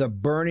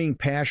burning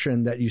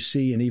passion that you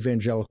see in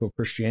evangelical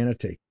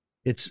Christianity.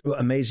 It's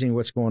amazing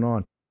what's going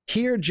on.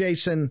 Here,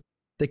 Jason,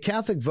 the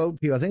Catholic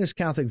Vote people, I think it's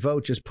Catholic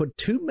Vote, just put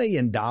 $2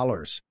 million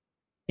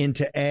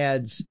into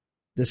ads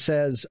that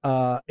says,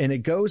 and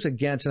it goes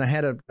against, and I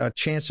had a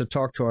chance to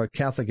talk to a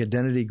Catholic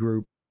identity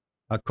group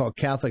called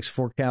Catholics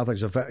for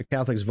Catholics, or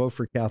Catholics Vote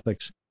for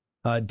Catholics,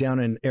 down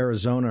in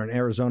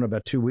Arizona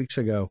about 2 weeks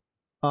ago.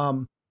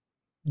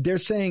 They're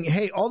saying,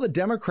 hey, all the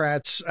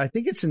Democrats, I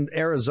think it's in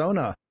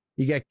Arizona,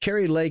 you got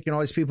Kerry Lake and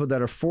all these people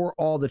that are for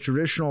all the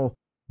traditional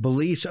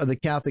beliefs of the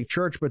Catholic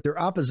Church, but their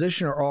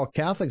opposition are all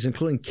Catholics,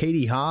 including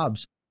Katie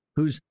Hobbs,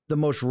 who's the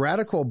most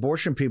radical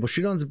abortion people.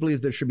 She doesn't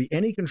believe there should be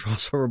any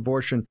controls over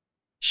abortion.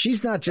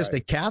 She's not just a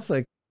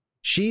Catholic.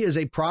 She is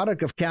a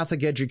product of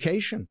Catholic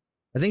education.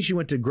 I think she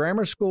went to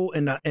grammar school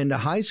and to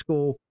high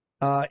school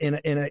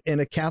in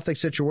a Catholic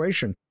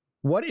situation.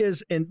 What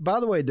is, and by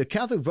the way, the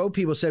Catholic Vote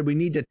people said we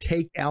need to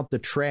take out the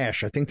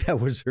trash. I think that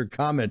was their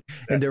comment.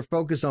 And they're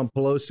focused on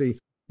Pelosi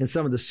and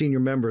some of the senior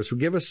members.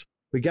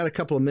 We got a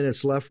couple of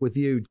minutes left with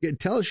you.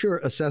 Tell us your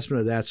assessment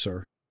of that,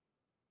 sir.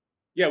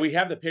 Yeah, we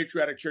have the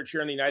patriotic church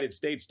here in the United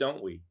States,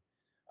 don't we?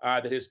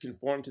 That has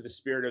conformed to the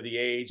spirit of the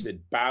age,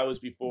 that bows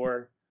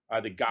before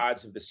the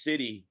gods of the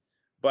city.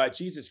 But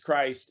Jesus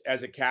Christ,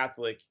 as a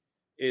Catholic,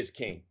 is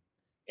king.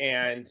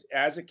 And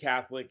as a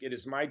Catholic, it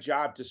is my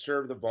job to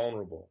serve the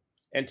vulnerable.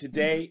 And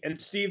today,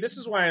 and Steve, this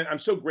is why I'm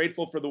so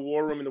grateful for the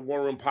War Room and the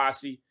War Room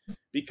Posse,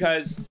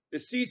 because the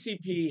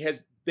CCP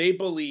they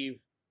believe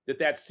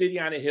that city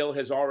on a hill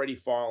has already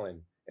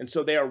fallen. And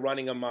so they are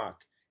running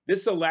amok.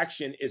 This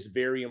election is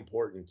very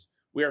important.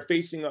 We are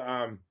facing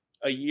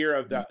a year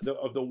of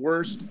the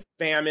worst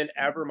famine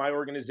ever. My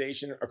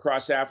organization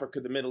across Africa,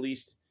 the Middle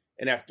East,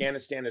 and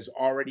Afghanistan is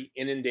already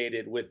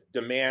inundated with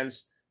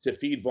demands to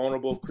feed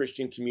vulnerable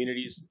Christian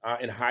communities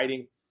in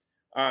hiding.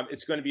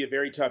 It's going to be a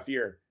very tough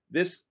year.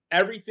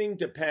 Everything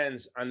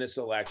depends on this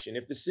election.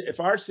 If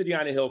our city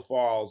on a hill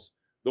falls,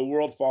 the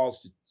world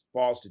falls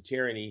to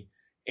tyranny.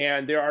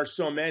 And there are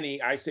so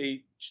many. I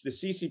say the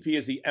CCP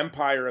is the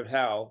empire of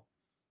hell,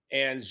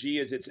 and Xi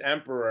is its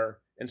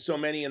emperor. And so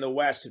many in the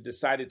West have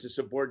decided to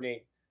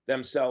subordinate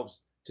themselves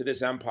to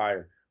this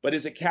empire. But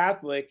as a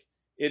Catholic,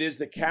 it is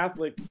the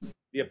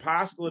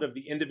apostolate of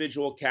the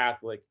individual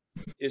Catholic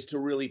is to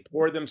really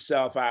pour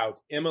themselves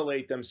out,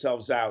 immolate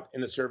themselves out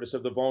in the service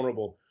of the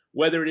vulnerable.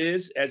 Whether it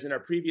is, as in our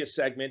previous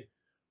segment,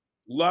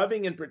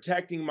 loving and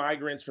protecting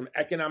migrants from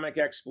economic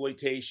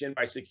exploitation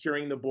by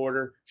securing the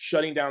border,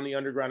 shutting down the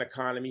underground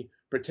economy,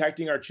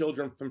 protecting our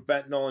children from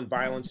fentanyl and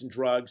violence and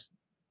drugs,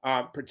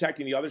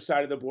 protecting the other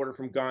side of the border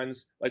from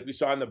guns, like we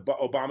saw in the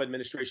Obama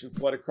administration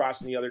flood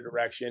across in the other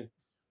direction.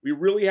 We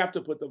really have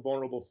to put the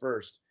vulnerable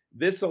first.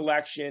 This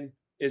election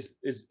is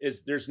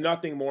there's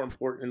nothing more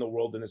important in the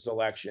world than this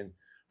election.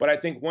 But I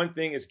think one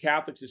thing as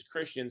Catholics, as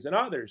Christians, and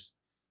others,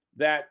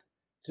 that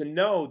to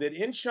know that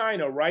in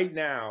China right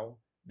now,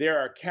 there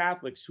are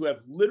Catholics who have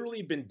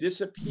literally been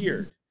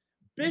disappeared,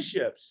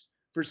 bishops,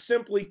 for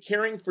simply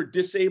caring for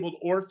disabled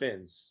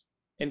orphans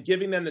and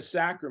giving them the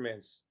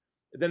sacraments.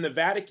 Then the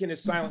Vatican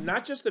is silent.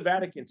 Not just the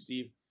Vatican,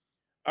 Steve.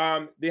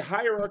 The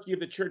hierarchy of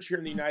the church here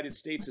in the United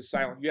States is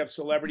silent. You have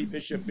celebrity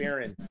Bishop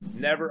Barron,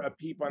 never a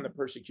peep on the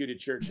persecuted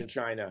church in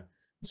China.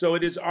 So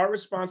it is our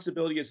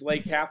responsibility as lay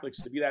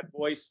Catholics to be that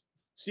voice.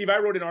 Steve, I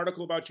wrote an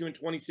article about you in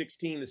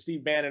 2016 that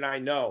Steve Bannon and I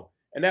know.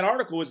 And that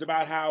article was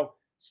about how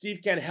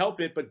Steve can't help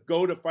it but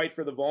go to fight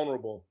for the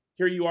vulnerable.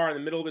 Here you are in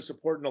the middle of this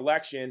important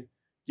election,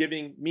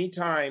 giving me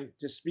time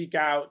to speak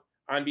out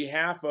on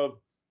behalf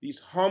of these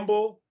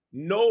humble,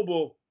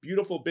 noble,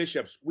 beautiful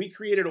bishops. We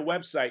created a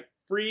website,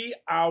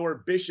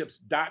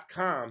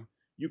 freeourbishops.com.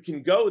 You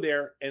can go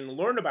there and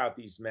learn about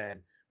these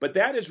men. But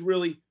that is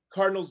really,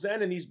 Cardinal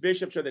Zen and these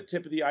bishops are the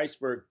tip of the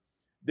iceberg.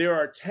 There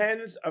are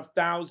tens of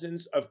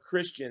thousands of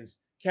Christians,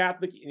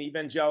 Catholic and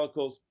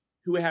evangelicals,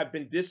 who have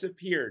been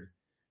disappeared.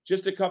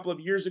 Just a couple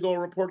of years ago, a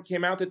report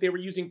came out that they were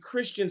using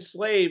Christian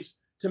slaves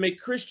to make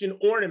Christian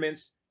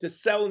ornaments to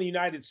sell in the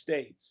United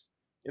States.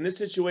 And this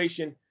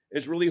situation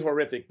is really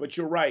horrific. But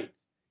you're right.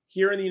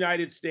 Here in the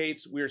United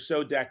States, we are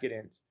so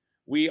decadent.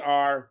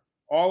 We're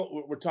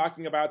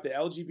talking about the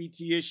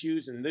LGBT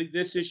issues and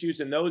this issues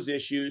and those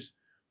issues,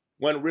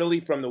 when really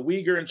from the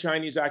Uyghur and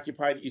Chinese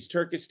occupied East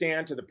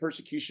Turkestan to the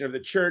persecution of the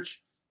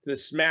church, to the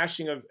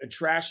smashing of and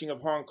trashing of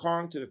Hong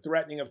Kong, to the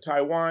threatening of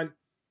Taiwan,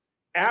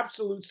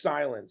 absolute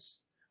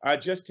silence.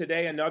 Just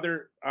today,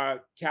 another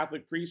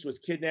Catholic priest was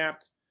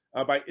kidnapped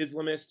by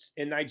Islamists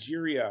in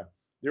Nigeria.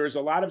 There is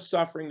a lot of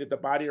suffering that the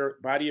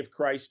body of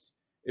Christ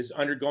is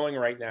undergoing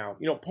right now.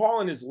 You know,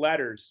 Paul in his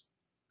letters,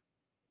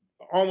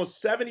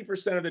 almost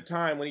 70% of the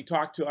time when he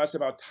talked to us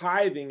about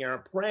tithing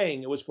and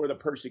praying, it was for the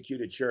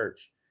persecuted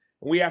church.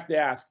 And we have to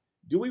ask,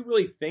 do we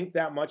really think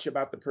that much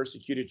about the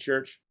persecuted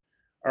church?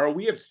 Or are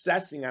we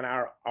obsessing on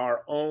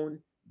our own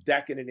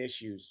decadent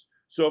issues?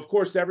 So, of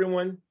course,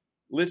 everyone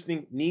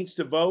listening needs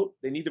to vote.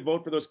 They need to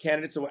vote for those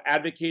candidates that will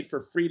advocate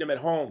for freedom at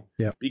home.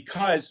 Yep.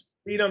 Because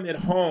freedom at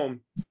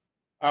home,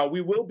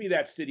 we will be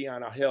that city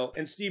on a hill.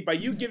 And Steve, by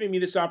you giving me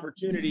this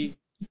opportunity,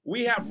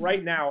 we have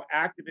right now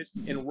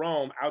activists in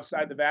Rome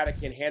outside the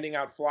Vatican handing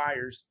out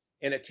flyers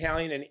in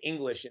Italian and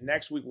English. And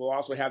next week, we'll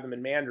also have them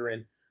in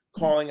Mandarin,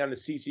 calling on the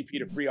CCP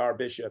to free our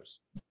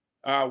bishops.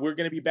 We're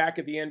going to be back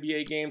at the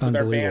NBA games with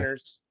our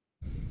banners,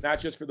 not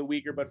just for the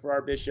Uyghur, but for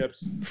our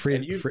bishops.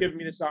 And you've given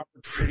me this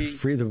opportunity.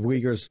 Free the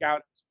Uyghurs.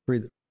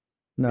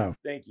 No.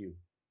 Thank you.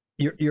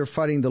 You're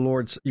fighting the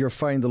Lord's. You're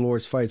fighting the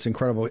Lord's fight. It's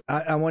incredible.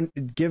 I want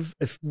to give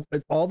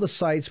all the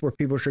sites where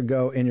people should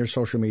go in your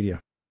social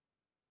media.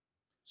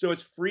 So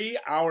it's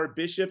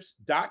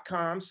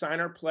freeourbishops.com. Sign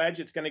our pledge.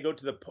 It's going to go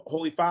to the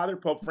Holy Father,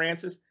 Pope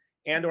Francis,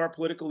 and our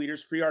political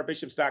leaders.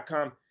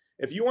 Freeourbishops.com.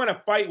 If you want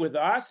to fight with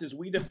us as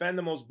we defend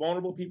the most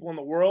vulnerable people in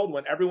the world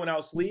when everyone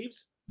else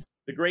leaves,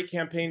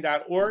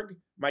 thegreatcampaign.org.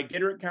 My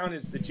Gitter account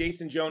is The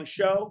Jason Jones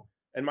Show,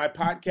 and my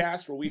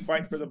podcast where we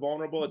fight for the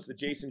vulnerable, it's The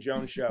Jason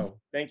Jones Show.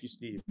 Thank you,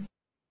 Steve.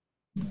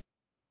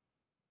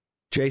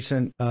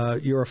 Jason,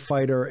 you're a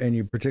fighter, and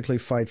you particularly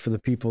fight for the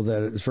people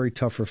that it's very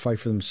tough to fight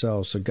for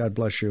themselves. So God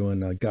bless you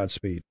and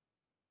Godspeed.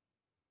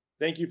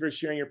 Thank you for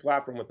sharing your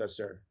platform with us,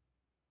 sir.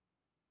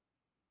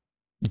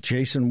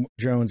 Jason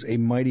Jones, a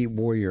mighty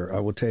warrior.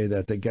 I will tell you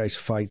that guy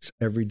fights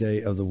every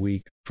day of the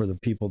week for the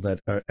people that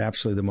are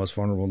absolutely the most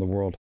vulnerable in the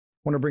world.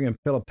 I want to bring in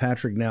Philip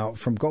Patrick now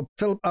from Go.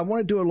 Philip, I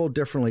want to do it a little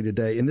differently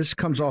today, and this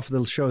comes off of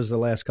the shows the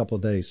last couple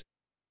of days.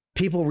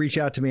 People reach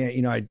out to me.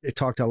 You know, I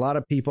talked to a lot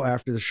of people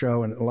after the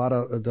show, and a lot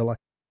of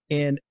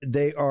and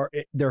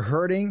they're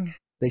hurting.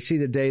 They see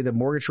the day the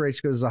mortgage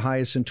rates goes the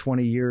highest in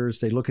 20 years.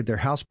 They look at their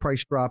house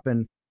price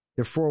dropping,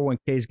 their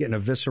 401ks getting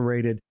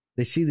eviscerated.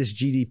 They see this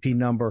GDP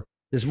number.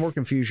 There's more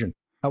confusion.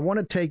 I want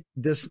to take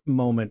this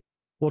moment.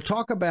 We'll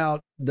talk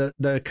about the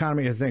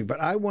economy and thing, but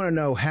I want to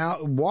know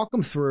walk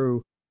them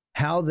through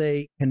how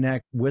they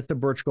connect with the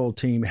Birch Gold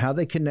team, how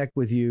they connect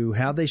with you,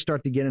 how they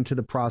start to get into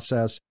the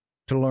process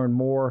to learn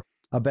more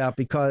about,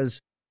 because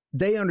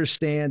they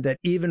understand that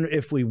even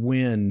if we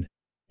win,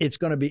 it's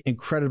going to be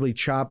incredibly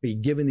choppy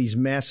given these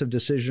massive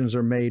decisions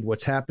are made,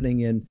 what's happening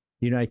in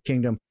the United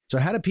Kingdom. So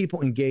how do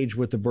people engage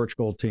with the Birch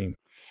Gold team?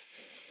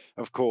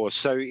 Of course.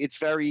 So it's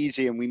very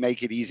easy, and we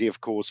make it easy, of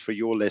course, for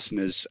your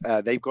listeners.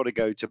 They've got to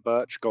go to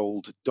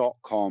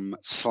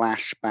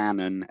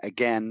birchgold.com/Bannon.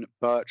 Again,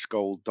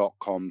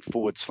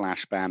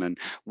 birchgold.com/Bannon.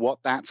 What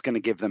that's going to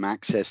give them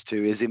access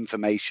to is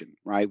information,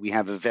 right? We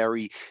have a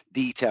very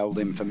detailed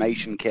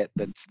information kit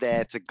that's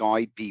there to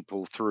guide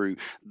people through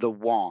the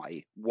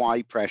why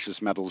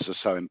precious metals are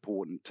so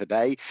important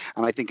today.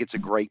 And I think it's a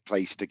great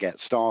place to get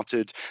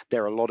started.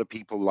 There are a lot of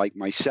people like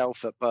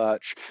myself at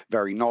Birch,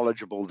 very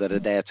knowledgeable, that are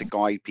there to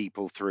guide people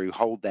through,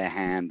 hold their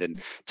hand,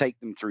 and take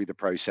them through the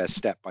process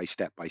step by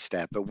step by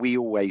step. But we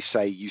always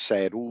say, you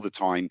say it all the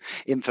time,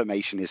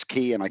 information is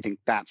key, and I think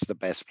that's the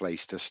best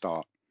place to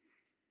start.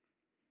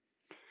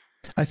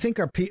 I think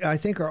our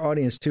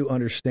audience too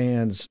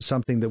understands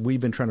something that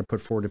we've been trying to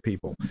put forward to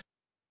people.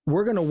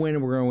 We're going to win,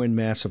 and we're going to win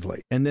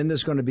massively. And then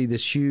there's going to be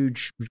this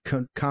huge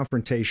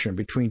confrontation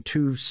between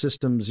two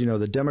systems. You know,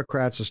 the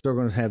Democrats are still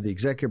going to have the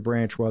executive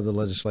branch while the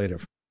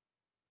legislative.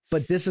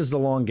 But this is the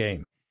long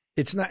game.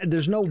 It's not,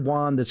 there's no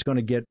wand that's going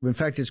to get, in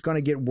fact, it's going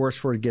to get worse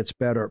before it gets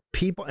better.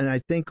 People, and I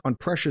think on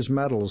precious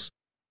metals,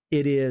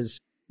 it is,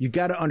 you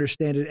got to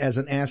understand it as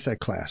an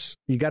asset class.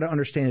 You got to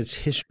understand its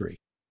history.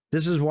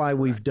 This is why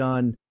we've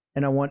done,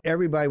 and I want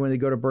everybody, when they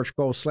go to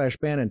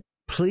birchgold.com/Bannon,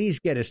 please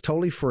get, it's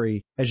totally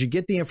free. As you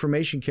get the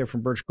information kit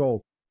from Birch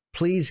Gold,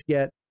 please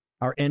get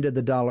our End of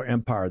the Dollar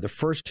Empire. The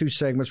first two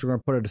segments, we're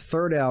going to put a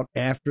third out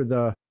after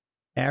the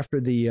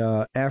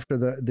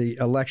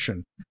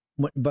election.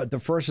 But the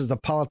first is the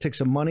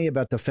politics of money,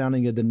 about the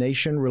founding of the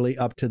nation, really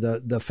up to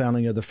the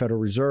founding of the Federal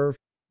Reserve.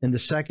 And the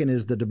second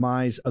is the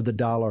demise of the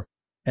dollar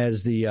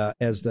as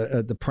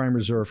the prime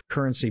reserve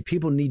currency.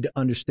 People need to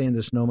understand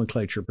this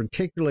nomenclature,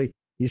 particularly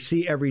you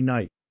see every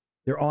night.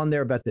 They're on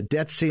there about the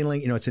debt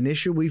ceiling. You know, it's an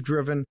issue we've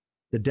driven.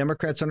 The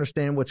Democrats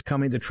understand what's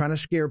coming. They're trying to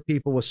scare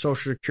people with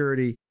Social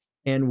Security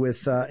and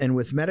with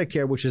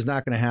Medicare, which is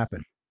not going to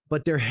happen.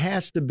 But there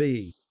has to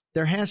be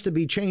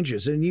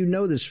changes. And you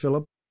know this,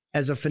 Philip.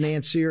 As a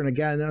financier and a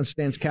guy that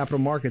understands capital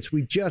markets,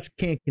 we just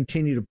can't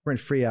continue to print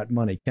fiat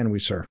money, can we,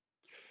 sir?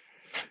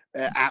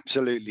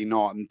 Absolutely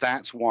not. And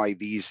that's why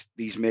these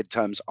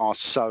midterms are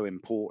so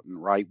important,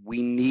 right?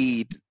 We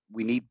need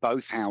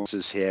both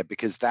houses here,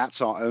 because that's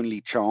our only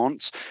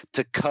chance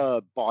to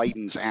curb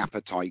Biden's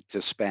appetite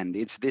to spend.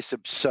 It's this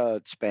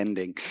absurd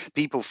spending.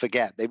 People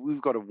forget that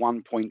we've got a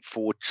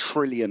 $1.4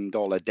 trillion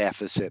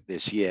deficit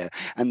this year.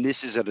 And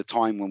this is at a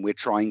time when we're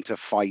trying to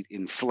fight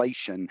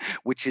inflation,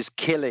 which is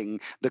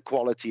killing the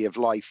quality of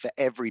life for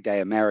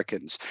everyday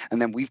Americans.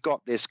 And then we've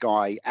got this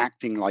guy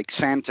acting like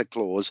Santa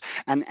Claus.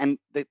 And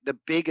the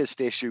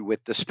biggest issue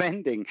with the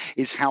spending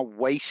is how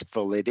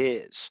wasteful it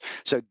is.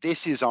 So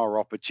this is our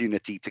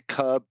opportunity to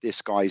curb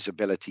this guy's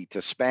ability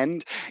to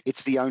spend.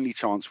 It's the only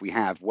chance we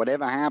have.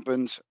 Whatever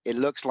happens, it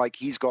looks like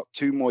he's got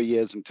 2 more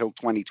years until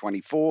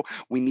 2024.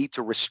 We need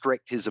to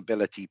restrict his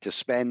ability to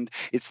spend.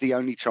 It's the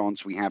only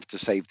chance we have to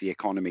save the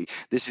economy.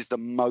 This is the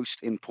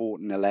most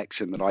important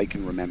election that I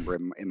can remember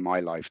in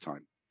my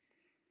lifetime.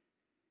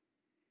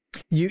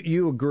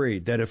 You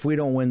agreed that if we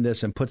don't win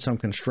this and put some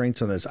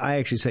constraints on this, I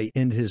actually say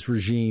end his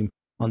regime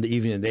on the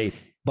evening of the 8th,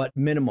 but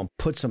minimum,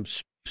 put some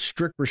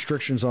strict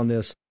restrictions on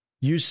this.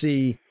 You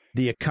see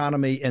the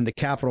economy and the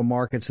capital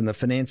markets and the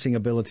financing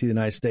ability of the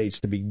United States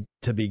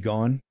to be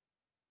gone?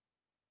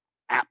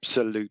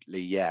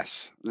 Absolutely,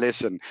 yes.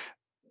 Listen,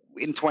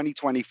 in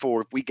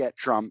 2024, if we get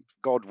Trump,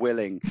 God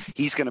willing,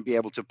 he's going to be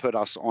able to put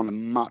us on a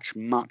much,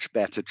 much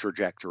better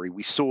trajectory.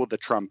 We saw the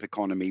Trump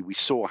economy. We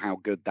saw how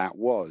good that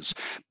was.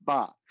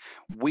 But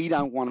we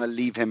don't want to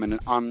leave him an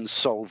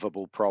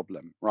unsolvable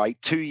problem, right?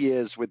 2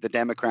 years with the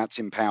Democrats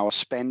in power,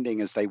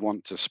 spending as they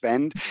want to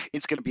spend.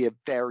 It's going to be a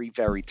very,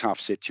 very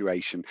tough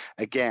situation.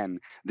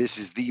 Again, this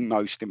is the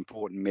most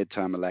important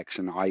midterm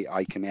election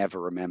I can ever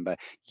remember.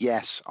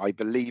 Yes, I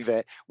believe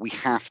it. We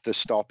have to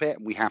stop it,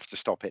 and we have to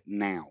stop it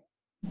now.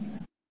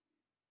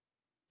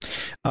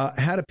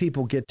 How do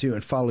people get to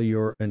and follow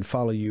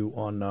you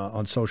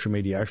on social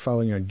media? I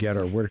follow you on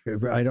Getter.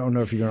 I don't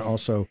know if you're going to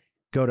also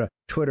go to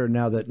Twitter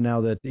now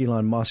that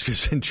Elon Musk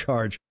is in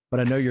charge, but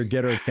I know your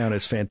Getter account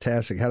is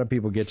fantastic. How do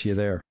people get to you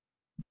there?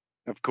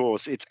 Of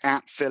course, it's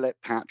at Philip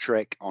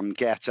Patrick on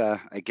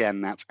Getter.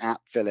 Again, that's at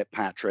Philip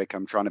Patrick.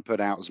 I'm trying to put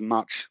out as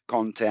much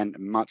content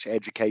and much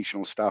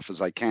educational stuff as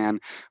I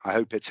can. I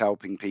hope it's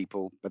helping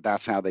people, but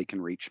that's how they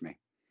can reach me.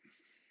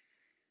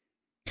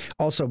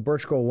 Also,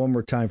 Birch Gold, one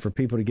more time for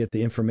people to get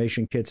the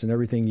information kits and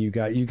everything you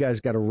got. You guys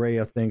got an array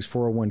of things,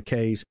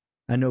 401ks.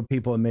 I know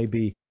people, it may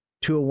be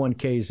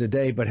 201ks a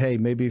day, but hey,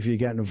 maybe if you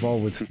got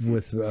involved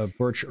with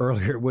Birch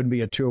earlier, it wouldn't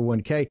be a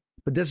 201k.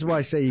 But this is why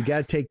I say you got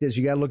to take this.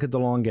 You got to look at the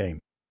long game.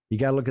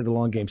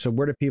 So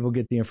where do people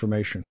get the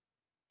information?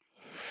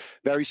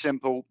 Very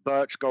simple,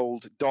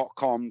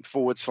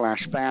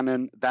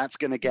 birchgold.com/Bannon. That's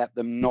going to get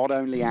them not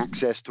only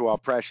access to our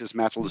precious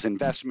metals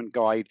investment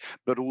guide,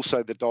 but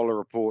also the dollar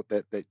report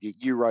that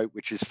you wrote,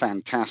 which is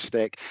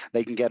fantastic.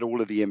 They can get all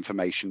of the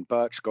information,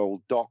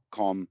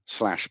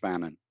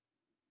 birchgold.com/Bannon.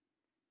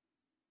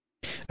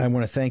 I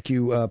want to thank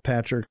you,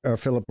 Patrick,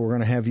 Philip. We're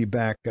going to have you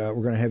back. At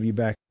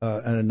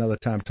another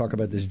time. Talk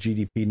about this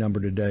GDP number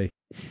today.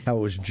 How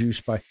it was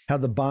juiced by how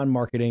the bond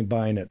market ain't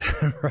buying it.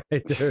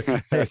 Right?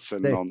 That's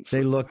nonsense.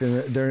 They look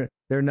and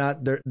they're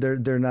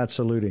not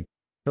saluting.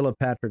 Philip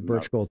Patrick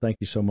Birchgold, thank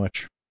you so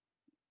much.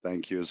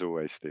 Thank you as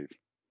always, Steve.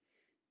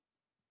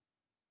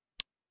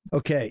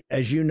 Okay,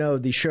 as you know,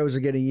 these shows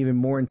are getting even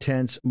more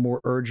intense, more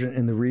urgent,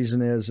 and the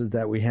reason is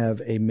that we have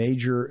a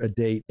major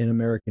date in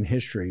American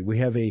history. We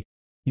have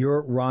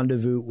your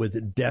rendezvous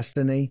with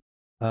destiny.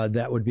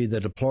 That would be the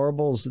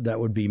deplorables. That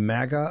would be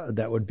MAGA.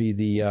 That would be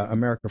the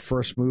America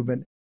First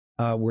movement.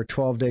 We're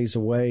 12 days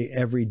away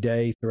every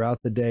day throughout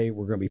the day.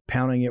 We're going to be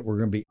pounding it. We're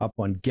going to be up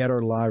on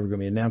Getter Live. We're going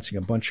to be announcing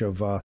a bunch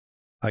of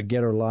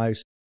Getter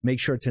Lives. Make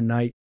sure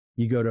tonight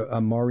you go to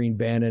Maureen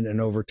Bannon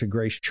and over to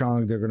Grace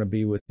Chong. They're going to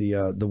be with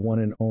the one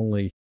and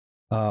only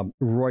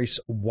Royce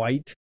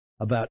White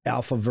about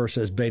alpha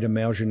versus beta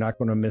males. You're not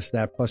going to miss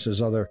that. Plus,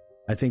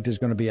 I think there's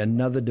going to be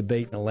another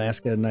debate in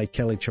Alaska tonight,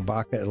 Kelly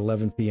Chewbacca at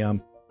 11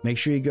 p.m. Make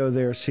sure you go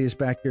there. See us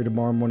back here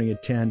tomorrow morning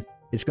at 10.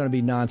 It's going to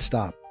be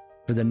nonstop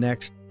for the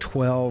next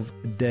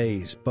 12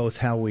 days, both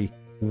how we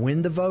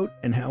win the vote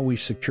and how we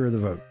secure the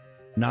vote.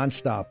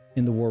 Nonstop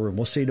in the War Room.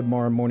 We'll see you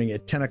tomorrow morning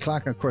at 10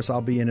 o'clock. Of course,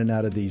 I'll be in and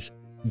out of these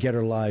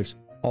Getter Lives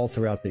all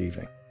throughout the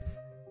evening.